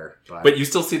be better, but you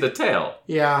still see the tail.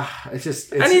 Yeah,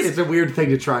 it's a weird thing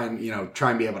to try and be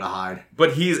able to hide.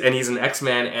 But he's an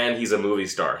X-Man and he's a movie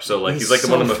star, so he's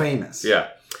so one of the famous. Yeah,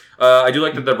 I do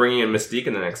like that they're bringing in Mystique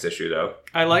in the next issue, though.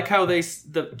 I like how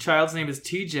the child's name is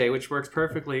TJ, which works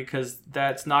perfectly because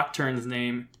that's Nocturne's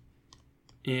name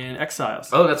in Exiles.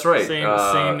 Oh, that's right.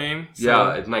 Same name. So.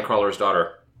 Yeah, it's Nightcrawler's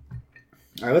daughter.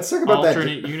 All right, let's talk about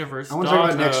alternate universe. I want to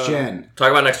talk about Next Gen.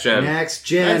 Talk about Next Gen. Next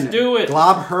Gen. Let's do it.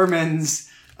 Glob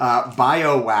Herman's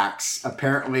BioWax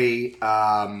apparently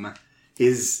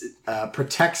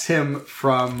protects him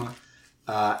from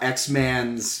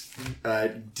X-Man's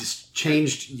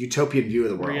changed utopian view of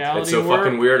the world. Reality it's so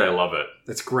fucking weird. I love it.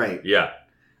 That's great. Yeah.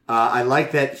 I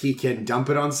like that he can dump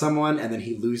it on someone and then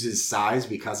he loses size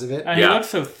because of it. And he looks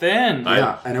so thin.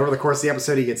 And over the course of the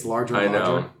episode, he gets larger and larger.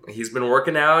 I know. He's been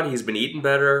working out. He's been eating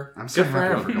better. I'm so Good for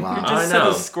happy him. for Glass. He just said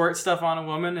to squirt stuff on a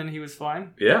woman and he was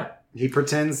fine. Yeah. He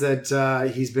pretends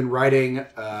that he's been writing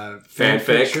fan Fanfic.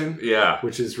 fiction. Yeah.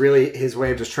 Which is really his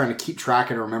way of just trying to keep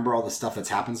track and remember all the stuff that's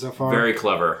happened so far. Very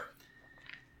clever.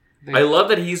 I love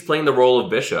that he's playing the role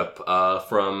of Bishop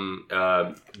from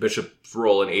Bishop's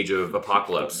role in Age of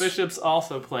Apocalypse. Bishop's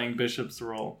also playing Bishop's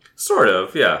role. Sort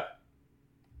of, yeah.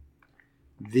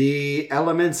 The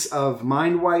elements of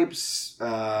mind wipes,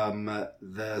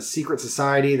 the secret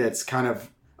society that's kind of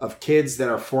kids that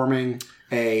are forming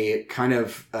a kind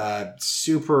of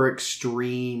super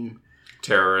extreme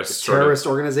terrorist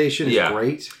organization is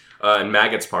great. And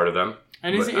Maggot's part of them.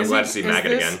 And I'm glad to see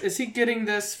Maggot again. Is he getting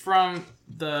this from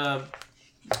the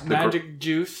magic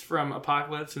juice from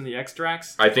Apocalypse and the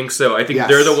extracts? I think so. I think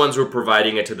they're the ones who are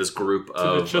providing it to this group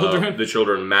of the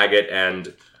children, Maggot,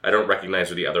 and I don't recognize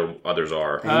who the others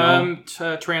are.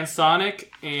 Transonic,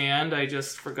 and I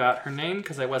just forgot her name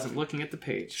because I wasn't looking at the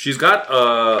page. She's got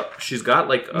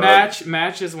like Match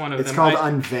is one of them. It's called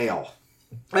Unveil.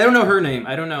 I don't know her name.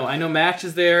 I don't know. I know Match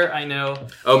is there. I know.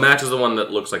 Oh, Match is the one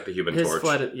that looks like the Human Torch.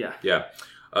 Yeah.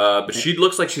 But she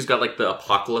looks like she's got like the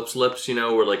apocalypse lips,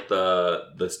 where like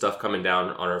the stuff coming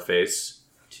down on her face.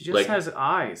 She just has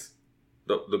eyes.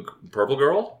 The purple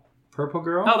girl? Purple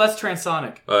girl? Oh, that's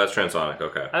Transonic. Oh, that's Transonic.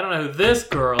 Okay. I don't know who this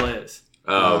girl is.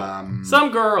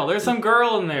 Some girl. There's some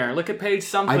girl in there. Look at page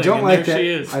something. I don't like that. She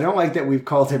is. I don't like that we've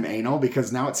called him anal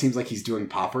because now it seems like he's doing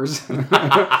poppers. You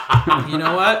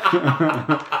know what?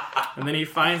 And then he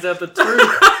finds out the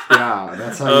truth. Yeah,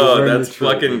 that's how. You learn that's the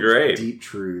truth, fucking great. Deep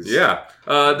truths. Yeah.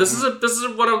 This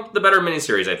is one of the better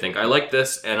miniseries. I think I like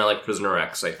this, and I like Prisoner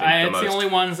X. I think it's the only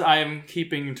ones I'm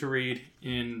keeping to read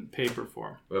in paper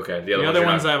form. Okay. The other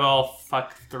ones I've all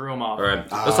fucked through them off. All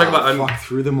right. Let's talk about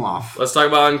threw them off. Let's talk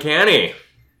about Uncanny.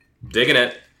 Digging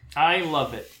it. I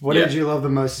love it. What did you love the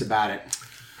most about it?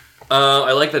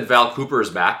 I like that Val Cooper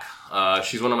is back.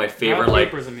 She's one of my favorite, Val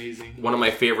Cooper's amazing. One of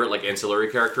my favorite,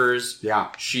 ancillary characters. Yeah.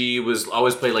 She was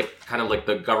always played, kind of like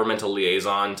the governmental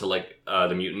liaison to,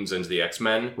 the mutants and to the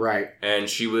X-Men. Right. And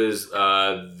she was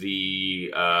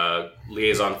the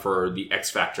liaison for the X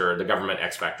Factor, the government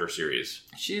X Factor series.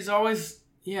 She's always,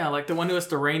 like the one who has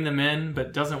to rein them in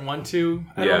but doesn't want to.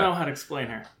 I don't know how to explain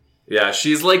her. Yeah,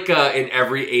 she's like, in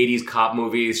every 80s cop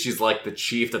movie, she's like the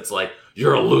chief that's like,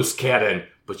 you're a loose cannon,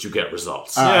 but you get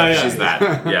results. She's that.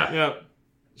 Yeah. Yeah.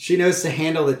 She knows to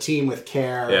handle the team with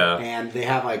care. Yeah. And they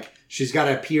have she's got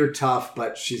to appear tough,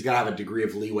 but she's got to have a degree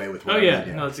of leeway with what they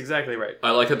do. No, that's exactly right.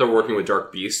 I like that they're working with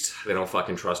Dark Beast. They don't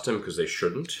fucking trust him because they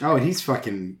shouldn't. Oh, and he's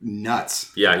fucking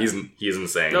nuts. Yeah, he's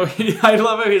insane. No, I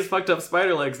love how he's fucked up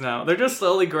spider legs now. They're just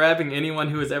slowly grabbing anyone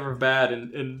who is ever bad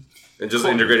and just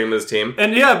integrating him with his team.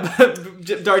 And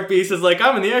Dark Beast is like,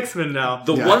 I'm in the X-Men now.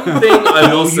 The one thing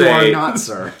I will say, you are not,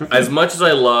 sir. As much as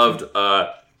I loved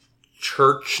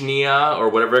Churchnia or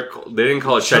whatever they didn't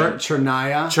call it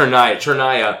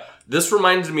Chernaya. This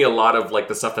reminds me a lot of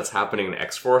the stuff that's happening in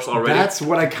X-Force already. That's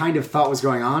what I kind of thought was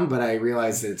going on, but I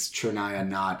realized that it's Chernaya,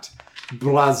 not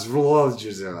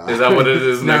Blazvlozhizela. Is that what it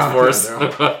is in X-Force?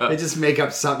 No. They just make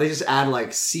up something. They just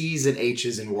add C's and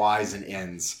H's and Y's and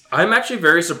N's. I'm actually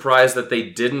very surprised that they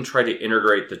didn't try to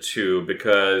integrate the two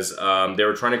because they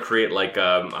were trying to create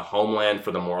a homeland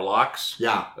for the Morlocks.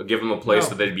 Yeah. Give them a place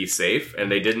that they'd be safe,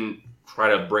 and they didn't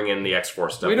try to bring in the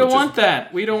X-Force stuff. We don't want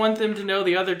that. We don't want them to know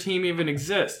the other team even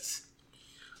exists.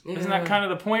 Yeah. Isn't that kind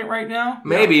of the point right now?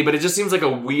 Maybe, but it just seems like a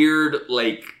weird,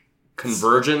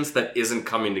 convergence that isn't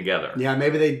coming together. Yeah,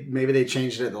 maybe they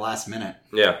changed it at the last minute.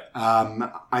 Yeah.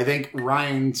 I think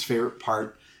Ryan's favorite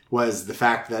part was the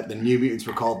fact that the New Mutants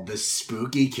were called the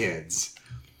Spooky Kids.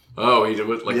 Oh, he did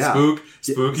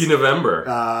Spooky November.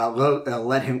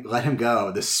 Let him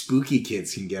go. The Spooky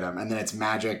Kids can get him, and then it's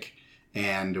Magic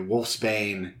and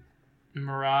Wolfsbane.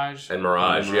 Mirage. And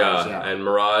Mirage. And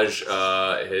Mirage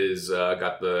has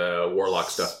got the Warlock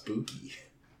stuff. Spooky.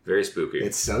 Very spooky.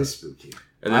 It's so spooky.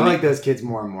 And I like those kids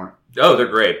more and more. Oh, they're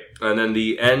great. And then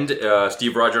the end,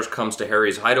 Steve Rogers comes to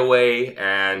Harry's hideaway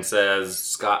and says,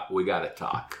 Scott, we gotta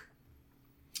talk.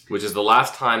 Which is the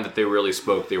last time that they really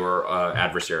spoke. They were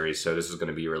adversaries, so this is going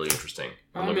to be really interesting.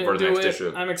 I'm looking forward to the next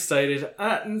issue. I'm excited.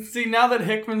 See, now that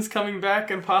Hickman's coming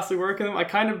back and possibly working with him, I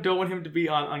kind of don't want him to be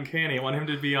on Uncanny. I want him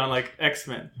to be on,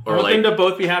 X-Men. I want them to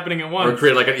both be happening at once. Or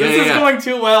create this is going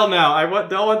too well now. I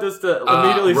don't want this to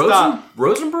immediately stop.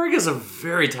 Rosenberg is a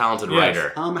very talented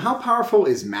writer. How powerful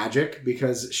is Magic?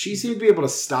 Because she seemed to be able to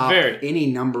stop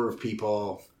any number of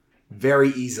people very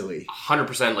easily.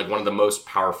 100%, like one of the most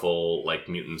powerful like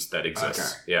mutants that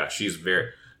exists. Okay. Yeah,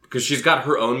 because she's got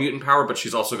her own mutant power, but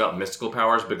she's also got mystical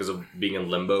powers because of being in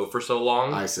limbo for so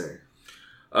long. I see.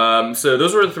 So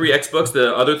those were the 3 X books.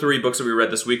 The other 3 books that we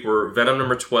read this week were Venom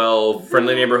number 12,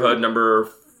 Friendly Neighborhood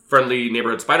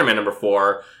Spider-Man number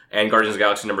 4, and Guardians of the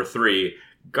Galaxy number 3.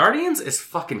 Guardians is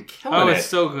fucking killing it. Oh, it's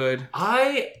so good.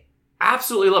 I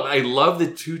absolutely love it. I love the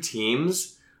 2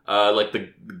 teams, like the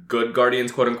good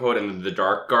Guardians, quote unquote, and the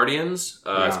Dark Guardians,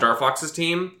 Star Fox's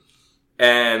team.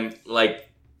 And like,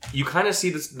 you kind of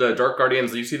see the Dark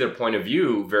Guardians, you see their point of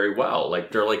view very well.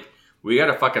 Like, they're like, we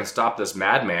gotta fucking stop this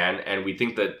madman, and we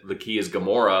think that the key is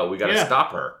Gamora. We gotta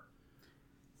stop her.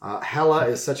 Hela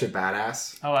is such a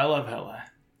badass. Oh, I love Hela.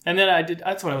 And then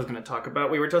that's what I was going to talk about.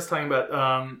 We were just talking about,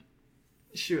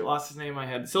 lost his name in my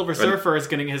head. Silver Surfer is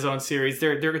getting his own series.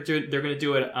 They're going to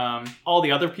do it, all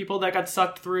the other people that got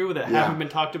sucked through that haven't been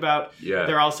talked about. Yeah.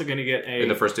 They're also going to get in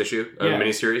the first issue, a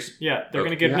miniseries? Yeah. They're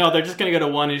going to get, no, they're just going to get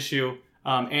a 1-issue,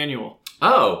 annual.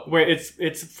 Oh. Where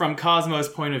it's from Cosmo's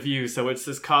point of view, so it's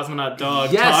this cosmonaut dog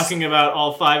talking about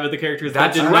all 5 of the characters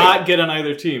that did not get on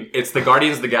either team. It's the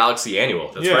Guardians of the Galaxy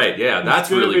annual. That's right. Yeah, that's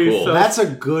really cool. That's a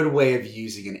good way of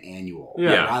using an annual.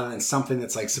 Yeah. Rather than something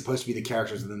that's like supposed to be the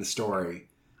characters within the story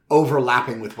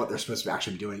overlapping with what they're supposed to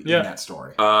actually be doing in that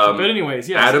story. But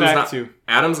anyways,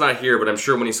 Adam's not here, but I'm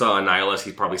sure when he saw Annihilus,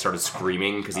 he probably started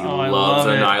screaming because he loves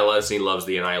Annihilus. He loves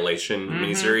the Annihilation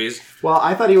miniseries. Well,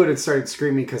 I thought he would have started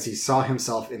screaming because he saw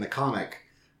himself in the comic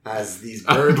as these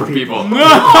bird people.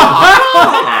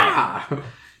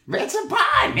 It's a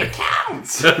pun! It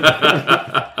counts!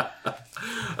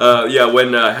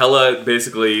 When Hela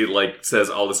basically like says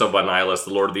all this stuff about Annihilus,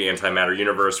 the Lord of the Antimatter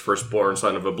Universe, firstborn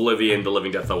son of Oblivion, the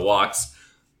living death that walks.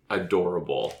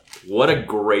 Adorable. What a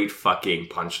great fucking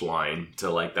punchline to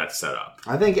like that setup.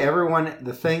 I think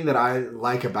the thing that I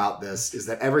like about this is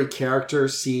that every character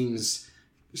seems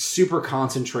super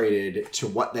concentrated to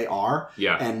what they are.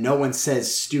 Yeah. And no one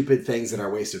says stupid things that are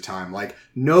a waste of time. Like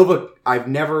Nova, I've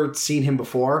never seen him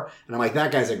before, and I'm like,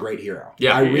 that guy's a great hero.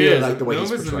 Yeah. I really like the way he's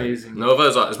portrayed. Amazing. Nova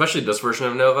is, especially this version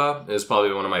of Nova, is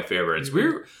probably one of my favorites.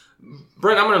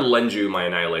 Brent, I'm going to lend you my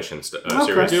Annihilation series.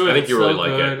 I think you really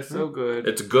like it. It's so good.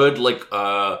 It's good, like,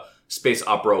 space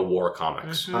opera war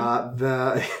comics.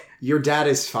 The "Your dad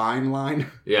is fine" line.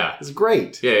 Yeah. It's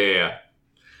great. Yeah.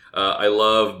 I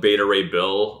love Beta Ray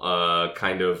Bill,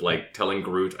 kind of like telling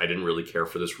Groot, I didn't really care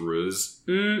for this ruse.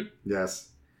 Yes.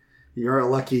 You're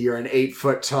lucky you're an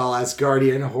 8-foot tall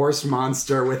Asgardian horse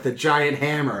monster with a giant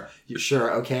hammer. You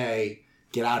sure? Okay.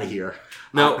 Get out of here.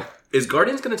 Now, is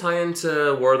Guardians going to tie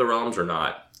into War of the Realms or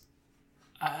not?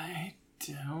 I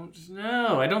don't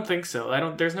know. I don't think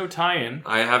so. There's no tie-in.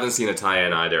 I haven't seen a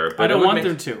tie-in either. But I don't want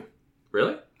them to.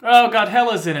 Really? Oh God,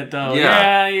 Hela's in it though.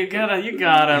 Yeah, you gotta. You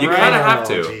kind of have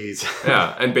to.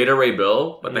 Yeah, and Beta Ray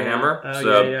Bill with the hammer.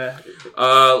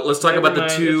 Let's talk about the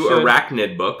 2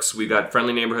 Arachnid books. We got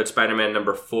Friendly Neighborhood Spider-Man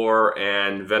number 4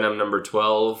 and Venom number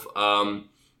 12.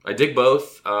 I dig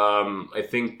both. I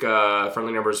think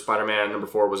Friendly Neighborhood Spider-Man number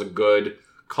 4 was a good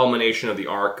culmination of the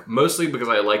arc, mostly because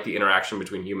I like the interaction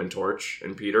between Human Torch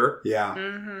and Peter.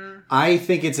 Yeah, I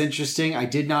think it's interesting. I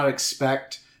did not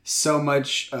expect so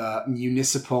much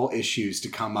municipal issues to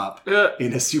come up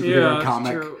in a superhero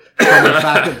comic. From the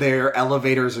fact that their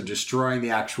elevators are destroying the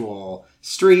actual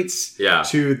streets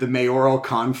to the mayoral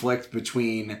conflict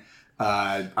between,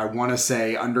 I want to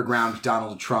say, underground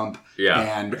Donald Trump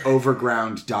and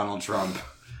overground Donald Trump.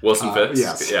 Wilson Fisk?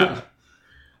 Yes. Yeah.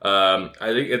 I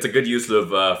think it's a good use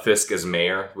of Fisk as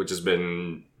mayor, which has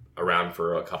been around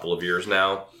for a couple of years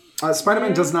now.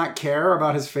 Spider-Man does not care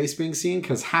about his face being seen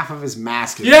because half of his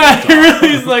mask is he really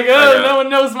is like, no one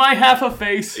knows my half a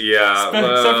face. Yeah.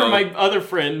 Except for my other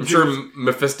friend. I'm sure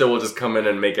Mephisto will just come in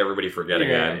and make everybody forget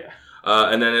again.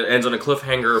 Yeah. And then it ends on a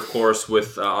cliffhanger, of course,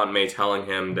 with Aunt May telling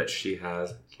him that she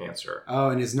has cancer. Oh,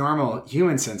 and his normal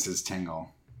human senses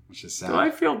tingle, which is sad. Do I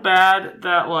feel bad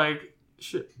that,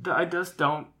 that I just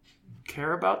don't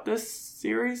care about this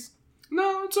series?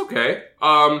 No, it's okay.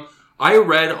 I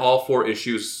read all 4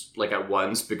 issues at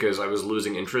once because I was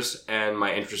losing interest, and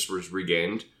my interest was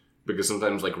regained because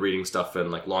sometimes reading stuff in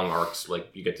long arcs,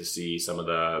 you get to see some of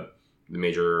the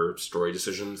major story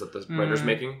decisions that the writer's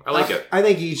making. I like it. I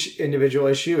think each individual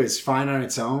issue is fine on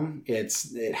its own. It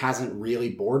hasn't really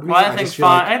bored me. Well, I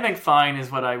think fine is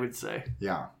what I would say.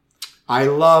 Yeah. I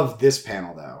love this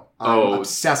panel though. I'm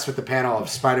obsessed with the panel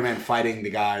of Spider-Man fighting the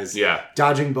guys,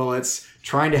 dodging bullets,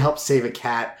 trying to help save a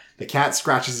cat. The cat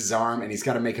scratches his arm, and he's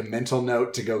got to make a mental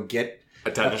note to go get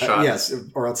a tetanus shot. Yes,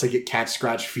 or else they get cat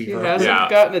scratch fever. He hasn't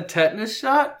gotten a tetanus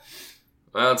shot?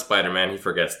 Well, it's Spider-Man. He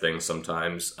forgets things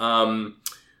sometimes.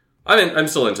 I'm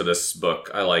still into this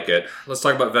book. I like it. Let's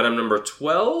talk about Venom number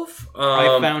 12.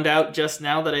 I found out just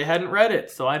now that I hadn't read it,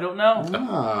 so I don't know.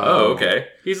 Oh, okay.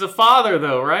 He's a father,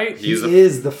 though, right? He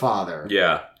is the father.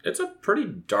 Yeah. It's a pretty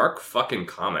dark fucking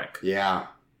comic. Yeah.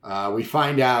 We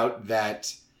find out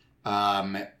that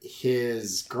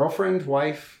his girlfriend,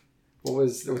 wife,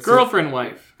 what's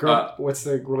Girlfriend-wife. what's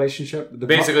the relationship?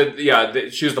 Basically,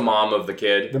 she was the mom of the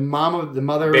kid. The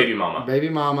mother, Baby mama. Baby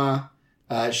mama.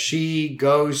 She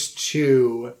goes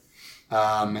to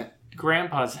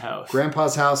Grandpa's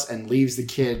house and leaves the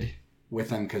kid with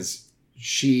him because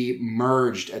she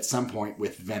merged at some point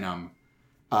with Venom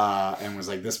and was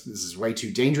like, this is way too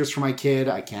dangerous for my kid.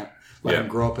 I can't let him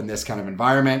grow up in this kind of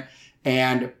environment.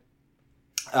 And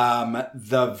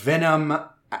the Venom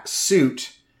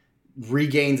suit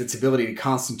regains its ability to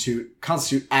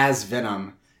constitute as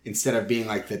Venom instead of being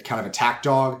like the kind of attack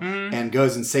dog, and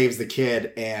goes and saves the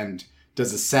kid and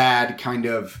does a sad kind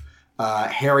of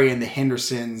Harry and the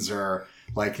Hendersons or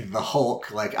like the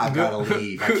Hulk, like I've got to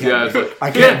leave.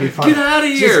 I can't be fun. Get out of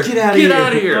here. Just get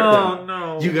out of here. Oh,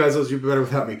 no. You guys will be better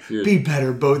without me. Yeah. Be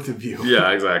better, both of you.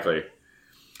 Yeah, exactly.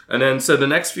 And then, so the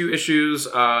next few issues,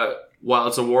 while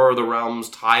it's a War of the Realms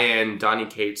tie-in, Donny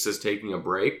Cates is taking a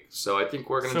break. So I think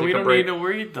we're going to take a break. So we don't need to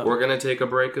read them. We're going to take a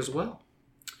break as well.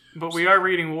 But we are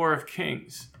reading War of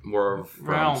Kings. War of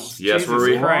Realms. Yes, Jesus we're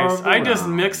reading. Christ. I just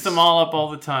Realms. mix them all up all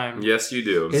the time. Yes, you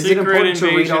do. Is it Secret important to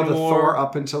read Invasion all the War. Thor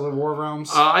up until the War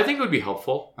Realms? I think it would be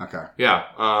helpful. Okay. Yeah.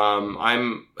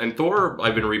 And Thor,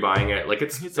 I've been rebuying it. Like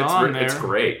it's on there. It's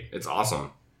great. It's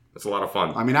awesome. It's a lot of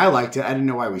fun. I mean, I liked it. I didn't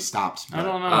know why we stopped. I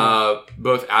don't know.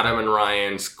 Both Adam and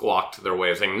Ryan squawked their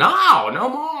way of saying, no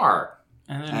more.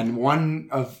 And one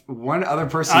other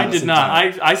person. I did not.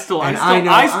 I still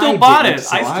And bought it.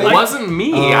 so It wasn't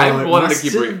me. I wanted to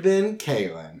keep reading. reading. Have been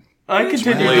Kaylin. I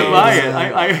continued Please. to buy it.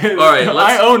 I All right,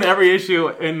 I own every issue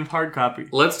in hard copy.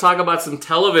 Let's talk about some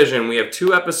television. We have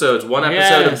 2 episodes. One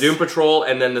episode of Yes. Doom Patrol,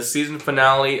 and then the season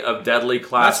finale of Deadly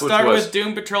Class, Let's start with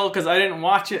Doom Patrol because I didn't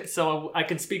watch it, so I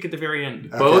can speak at the very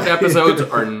end. both episodes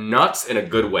are nuts in a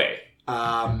good way.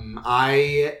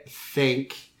 I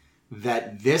think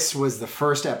that this was the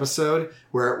first episode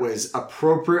where it was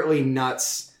appropriately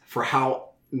nuts for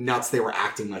how nuts they were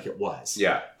acting like it was.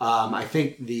 Yeah. I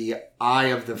think the Eye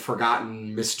of the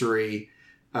Forgotten Mystery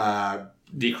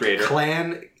D-Creator.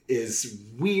 clan is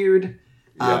weird,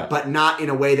 but not in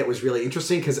a way that was really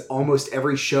interesting because almost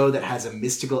every show that has a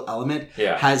mystical element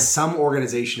has some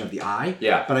organization of the Eye.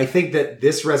 Yeah. But I think that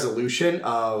this resolution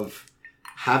of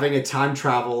having a time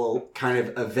travel kind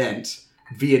of event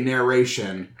via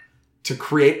narration to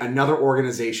create another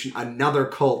organization, another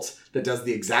cult that does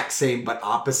the exact same but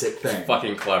opposite thing.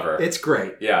 Fucking clever. It's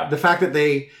great. Yeah. The fact that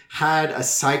they had a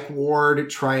psych ward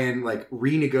try and like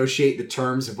renegotiate the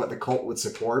terms of what the cult would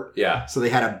support. Yeah. So they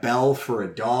had a bell for a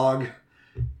dog.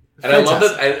 And I love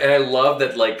that. And I love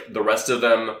that. Like the rest of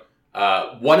them,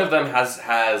 one of them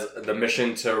has the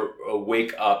mission to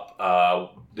wake up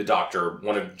the Doctor,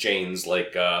 one of Jane's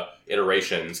like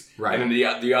iterations, Right. And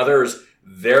then the others,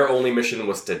 their only mission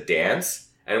was to dance.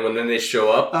 And when then they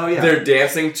show up, they're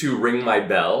dancing to "Ring My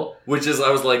Bell," which is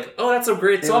I was like, oh, that's a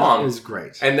great song. It was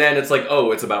great. And then it's like,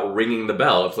 oh, it's about ringing the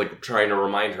bell. It's like trying to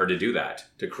remind her to do that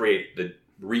to create the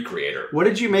recreator. What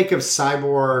did you make of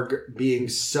Cyborg being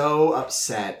so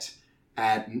upset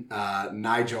at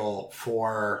Nigel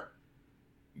for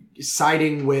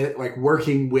siding with, like,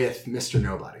 working with Mr.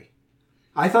 Nobody?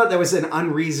 I thought that was an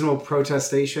unreasonable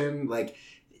protestation. Like,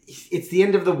 it's the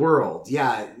end of the world.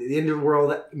 Yeah, the end of the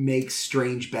world makes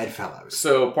strange bedfellows.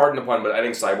 So, pardon the pun, but I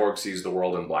think Cyborg sees the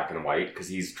world in black and white because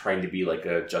he's trying to be like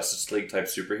a Justice League type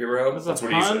superhero. That's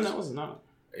what he says. That was not.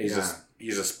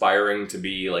 He's aspiring to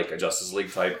be like a Justice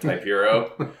League type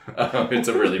hero. It's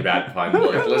a really bad pun.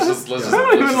 Like, let's just. I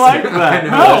don't even like that.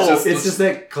 No, it's just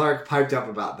that Clark piped up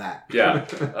about that.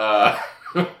 Yeah.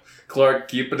 Clark,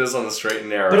 keeping us on the straight and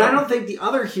narrow. But I don't think the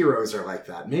other heroes are like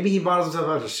that. Maybe he bottles himself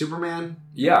out as Superman.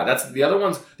 Yeah, that's the other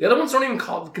ones. The other ones don't even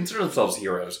consider themselves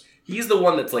heroes. He's the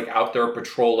one that's like out there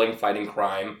patrolling, fighting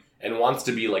crime, and wants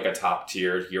to be like a top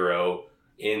tier hero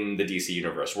in the DC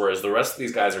universe. Whereas the rest of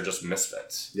these guys are just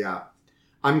misfits. Yeah,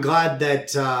 I'm glad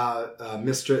that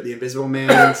Mr. the Invisible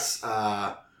Man's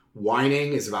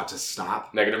whining is about to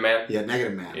stop. Negative Man. Yeah,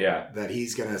 Negative Man. Yeah, that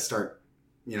he's gonna start.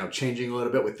 Changing a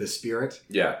little bit with the spirit.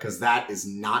 Yeah. Because that is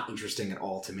not interesting at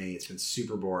all to me. It's been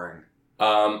super boring.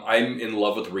 I'm in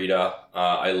love with Rita.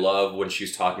 I love when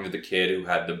she's talking to the kid who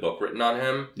had the book written on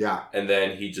him. Yeah. And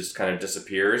then he just kind of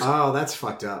disappears. Oh, that's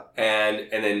fucked up. And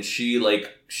then she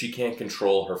can't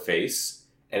control her face.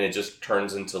 and it just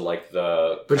turns into like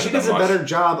the. But she does a better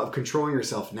job of controlling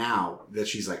herself now that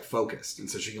she's like focused, and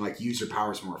so she can like use her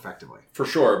powers more effectively. For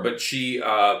sure, but she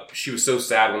was so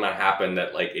sad when that happened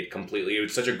that like it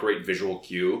was such a great visual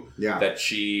cue that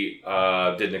she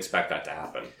didn't expect that to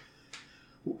happen.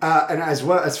 And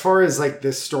as far as like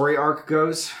this story arc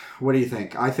goes, what do you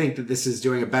think? I think that this is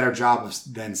doing a better job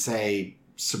than say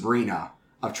Sabrina,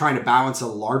 of trying to balance a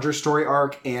larger story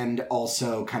arc and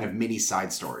also kind of mini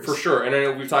side stories. For sure, and I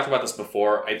know we've talked about this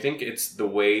before. I think it's the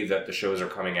way that the shows are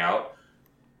coming out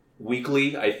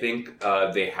weekly. I think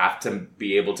they have to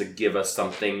be able to give us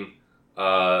something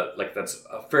like that's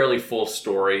a fairly full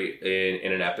story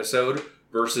in an episode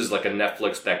versus like a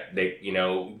Netflix that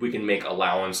we can make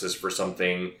allowances for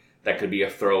something that could be a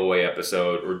throwaway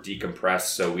episode or decompress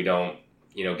so we don't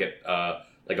get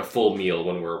like a full meal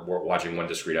when we're watching one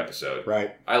discrete episode.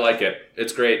 Right. I like it.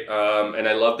 It's great. And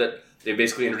I love that they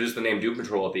basically introduced the name Doom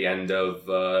Patrol at the end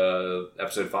of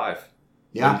episode 5.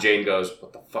 Yeah. When Jane goes,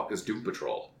 "What the fuck is Doom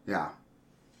Patrol?" Yeah.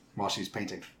 While she's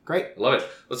painting. Great. I love it.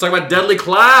 Let's talk about Deadly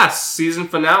Class season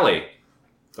finale.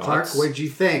 Clark, what'd you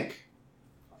think?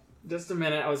 Just a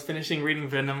minute. I was finishing reading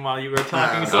Venom while you were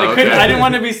talking, so okay. I didn't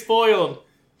want to be spoiled.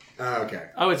 Okay.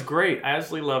 Oh, it's great. I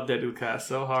absolutely love Deadly Class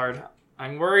so hard.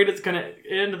 I'm worried it's going to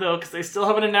end, though, because they still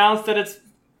haven't announced that it's...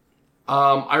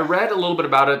 I read a little bit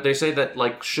about it. They say that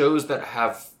like shows that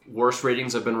have worse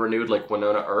ratings have been renewed, like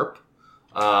Winona Earp.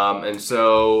 And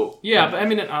so... Yeah, but I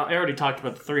mean, I already talked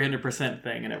about the 300%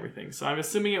 thing and everything, so I'm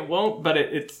assuming it won't, but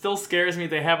it still scares me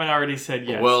they haven't already said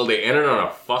yes. Well, they ended on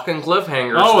a fucking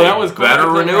cliffhanger, oh, so that was cool. better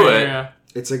renew it. Yeah.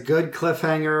 It's a good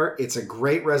cliffhanger. It's a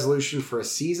great resolution for a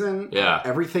season. Yeah.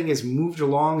 Everything is moved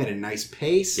along at a nice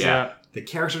pace. Yeah. The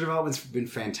character development's been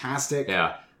fantastic.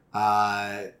 Yeah.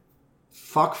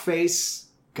 Fuckface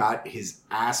got his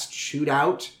ass chewed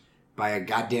out by a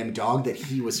goddamn dog that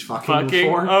he was fucking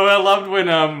before. Oh, I loved when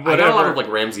I got a lot of like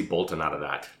Ramsey Bolton out of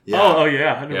that. Yeah. Oh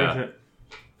yeah, 100%. Yeah.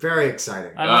 Very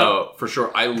exciting. Oh, for sure.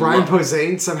 Brian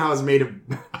Posehn somehow has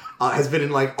been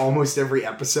in like almost every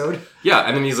episode. Yeah,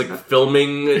 and then he's like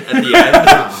filming at the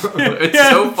end. It's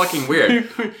so fucking weird.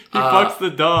 He fucks the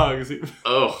dogs.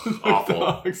 Oh, awful.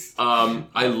 Dogs.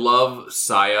 I love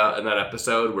Saya in that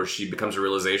episode where she becomes a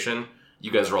realization.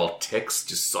 You guys are all ticks,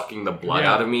 just sucking the blood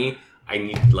out of me. I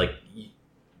need, like,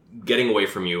 getting away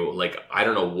from you. Like, I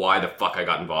don't know why the fuck I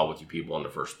got involved with you people in the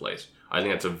first place. I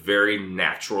think that's a very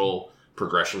natural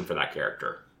progression for that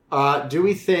character. Do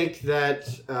we think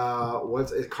that,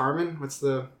 Carmen? What's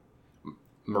the...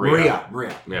 Maria.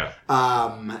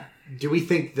 Yeah. Do we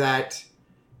think that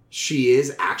she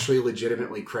is actually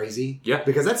legitimately crazy? Yeah.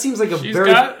 Because that seems like She's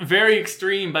got very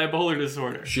extreme bipolar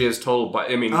disorder. She is total...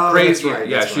 crazy. That's right,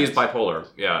 yeah, that's she's right. bipolar.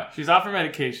 Yeah. She's off her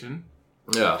medication.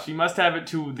 Yeah. She must have it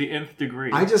to the nth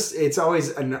degree. It's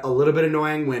always a little bit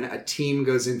annoying when a team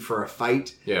goes in for a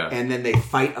fight and then they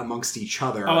fight amongst each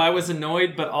other. Oh, I was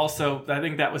annoyed, but also I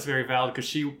think that was very valid because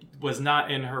she was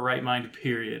not in her right mind,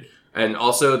 period. And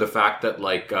also the fact that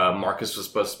like Marcus was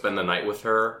supposed to spend the night with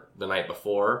her the night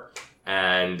before,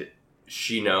 and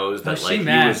she knows that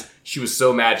she was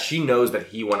so mad. She knows that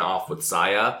he went off with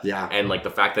Saya. Yeah. And like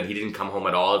the fact that he didn't come home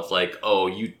at all, it's like, oh,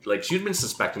 you like she'd been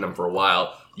suspecting him for a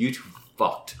while. You two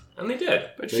fucked, and they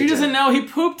did. But she doesn't know he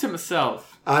pooped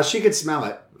himself. She could smell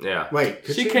it. Yeah. Wait,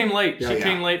 she came late. Yeah, she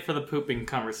came late for the pooping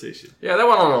conversation. Yeah, that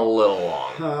went on a little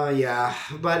long. Yeah,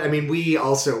 but I mean, we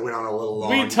also went on a little long.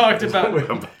 We talked about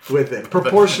with it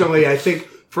proportionally. I think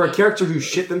for a character who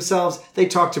shit themselves, they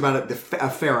talked about it a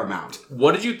fair amount.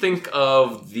 What did you think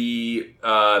of the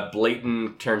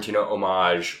blatant Tarantino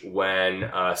homage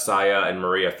when Saya and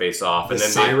Maria face off? The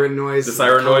siren noise. The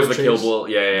siren noise, the Kill Bill.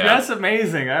 Yeah. That's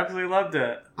amazing. I absolutely loved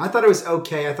it. I thought it was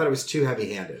okay. I thought it was too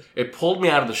heavy-handed. It pulled me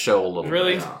out of the show a little bit.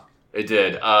 Really? It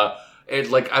did. I was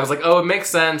like, oh, it makes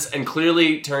sense. And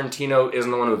clearly Tarantino isn't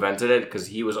the one who invented it because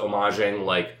he was homaging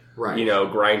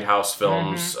grindhouse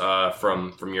films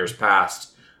from years past.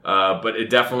 But it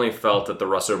definitely felt that the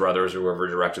Russo brothers, or whoever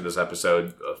directed this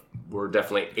episode, were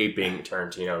definitely aping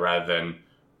Tarantino rather than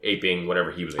aping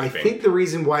whatever he was aping. I think the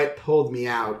reason why it pulled me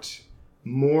out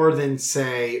more than,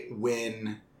 say,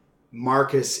 when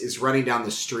Marcus is running down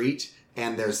the street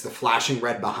and there's the flashing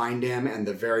red behind him and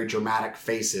the very dramatic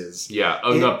faces. Yeah,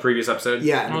 the previous episode?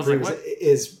 Yeah,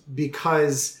 is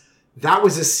because that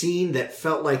was a scene that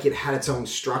felt like it had its own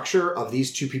structure of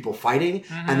these two people fighting,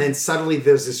 and then suddenly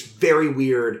there's this very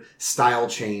weird style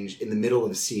change in the middle of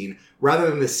the scene, rather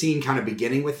than the scene kind of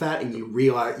beginning with that, and you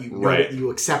realize you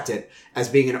accept it as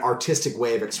being an artistic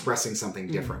way of expressing something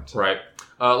different. Right.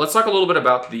 Let's talk a little bit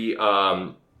about the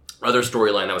other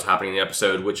storyline that was happening in the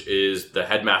episode, which is the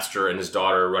headmaster and his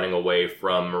daughter running away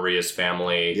from Maria's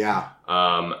family. Yeah.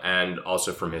 And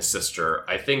also from his sister.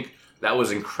 I think that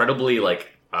was incredibly,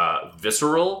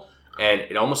 visceral, and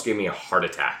it almost gave me a heart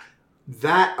attack.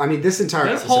 This entire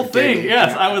This episode whole gave thing, me-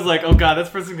 yes. I was like, oh god, this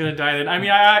person's gonna die then. I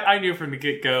mean, I knew from the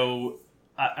get-go,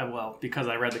 because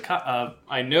I read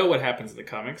I know what happens in the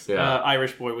comics. Yeah.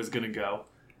 Irish Boy was gonna go.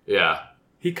 Yeah.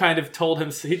 He kind of told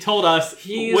us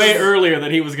way earlier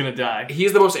that he was gonna die.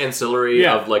 He's the most ancillary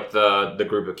Yeah. of, the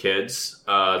group of kids.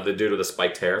 The dude with the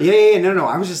spiked hair. Yeah, no.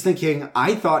 I was just thinking,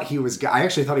 I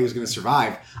actually thought he was going to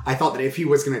survive. I thought that if he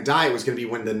was going to die, it was going to be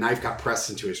when the knife got pressed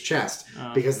into his chest.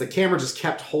 Because the camera just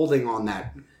kept holding on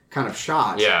that kind of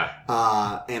shot. Yeah.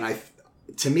 And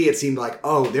to me, it seemed like,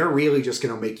 they're really just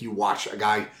going to make you watch a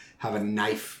guy have a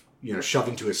knife, shoved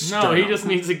into his sternum. No, he just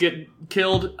needs to get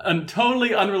killed a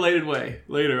totally unrelated way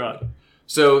later on.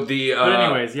 So the... But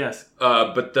anyways, yes.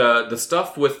 But the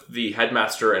stuff with the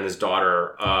headmaster and his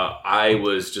daughter, I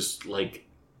was just like...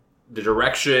 The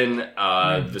direction,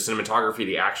 the cinematography,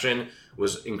 the action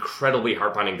was incredibly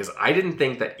heart-pounding because I didn't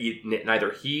think that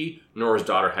neither he nor his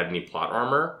daughter had any plot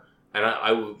armor.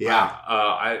 And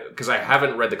because I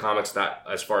haven't read the comics that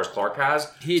as far as Clark has.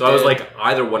 I was like,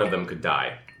 either one of them could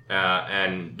die.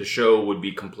 And the show would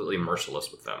be completely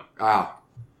merciless with them. Wow.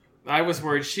 I was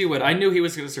worried she would. I knew he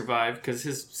was going to survive because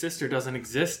his sister doesn't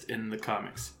exist in the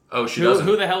comics. Oh, she doesn't?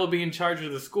 Who the hell would be in charge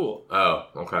of the school? Oh,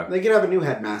 okay. They could have a new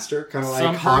headmaster, kind of like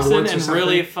Some Hogwarts person or and something.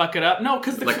 really fuck it up. No,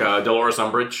 because Like a Dolores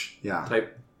Umbridge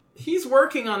type. He's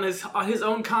working on his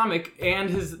own comic and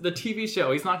the TV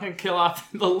show. He's not going to kill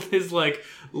off his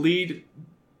lead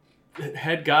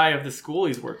head guy of the school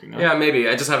he's working on. Yeah, maybe.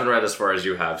 I just haven't read as far as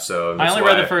you have, so I only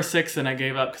read the first 6 and I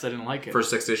gave up because I didn't like it.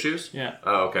 First 6 issues? Yeah.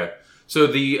 Oh, okay. So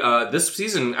this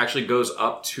season actually goes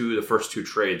up to the first 2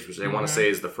 trades, which I want to say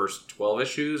is the first 12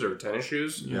 issues or 10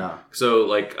 issues. Yeah.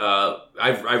 So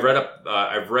I've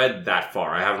read that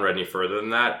far. I haven't read any further than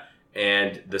that.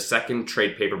 And the second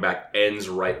trade paperback ends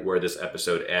right where this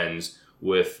episode ends,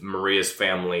 with Maria's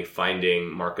family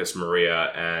finding Marcus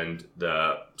Maria and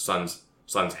the son's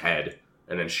head,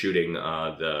 and then shooting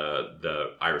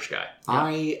the Irish guy.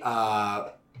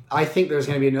 I think there's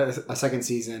going to be a second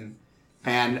season,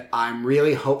 and I'm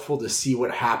really hopeful to see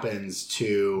what happens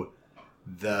to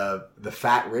the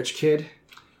fat rich kid.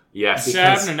 Yes.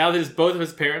 Shabner, now that both of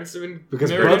his parents have been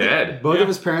dead. Both of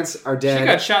his parents are dead. She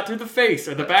got shot through the face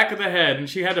or the back of the head, and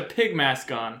she had a pig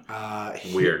mask on.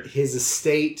 Weird. His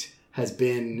estate has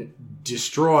been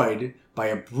destroyed by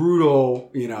a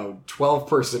brutal,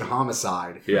 12-person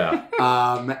homicide. Yeah.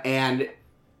 And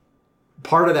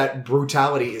part of that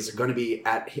brutality is going to be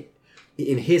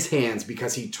in his hands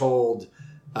because he told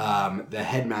the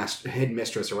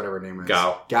headmistress or whatever her name is,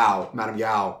 Madame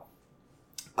Gao,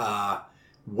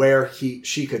 where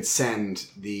she could send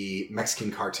the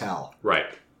Mexican cartel. Right.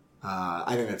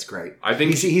 I think that's great. I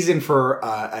think he's in for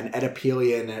an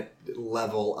Oedipalian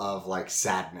level of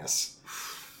sadness.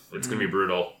 It's going to be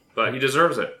brutal, but he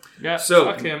deserves it. Yeah, so,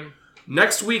 fuck him.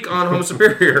 Next week on Homo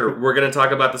Superior, we're going to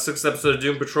talk about the 6th episode of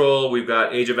Doom Patrol. We've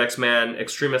got Age of X-Man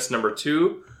Extremist number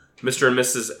 2, Mr. and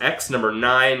Mrs. X number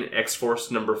 9,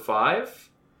 X-Force number 5.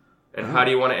 And how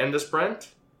do you want to end this, Brent?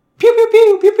 Pew, pew,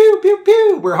 pew, pew, pew, pew,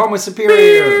 pew. We're Homo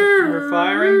Superior. We're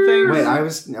firing things. Wait, I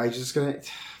was just going to...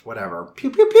 Whatever.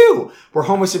 Pew, pew, pew. We're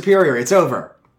Homo Superior. It's over.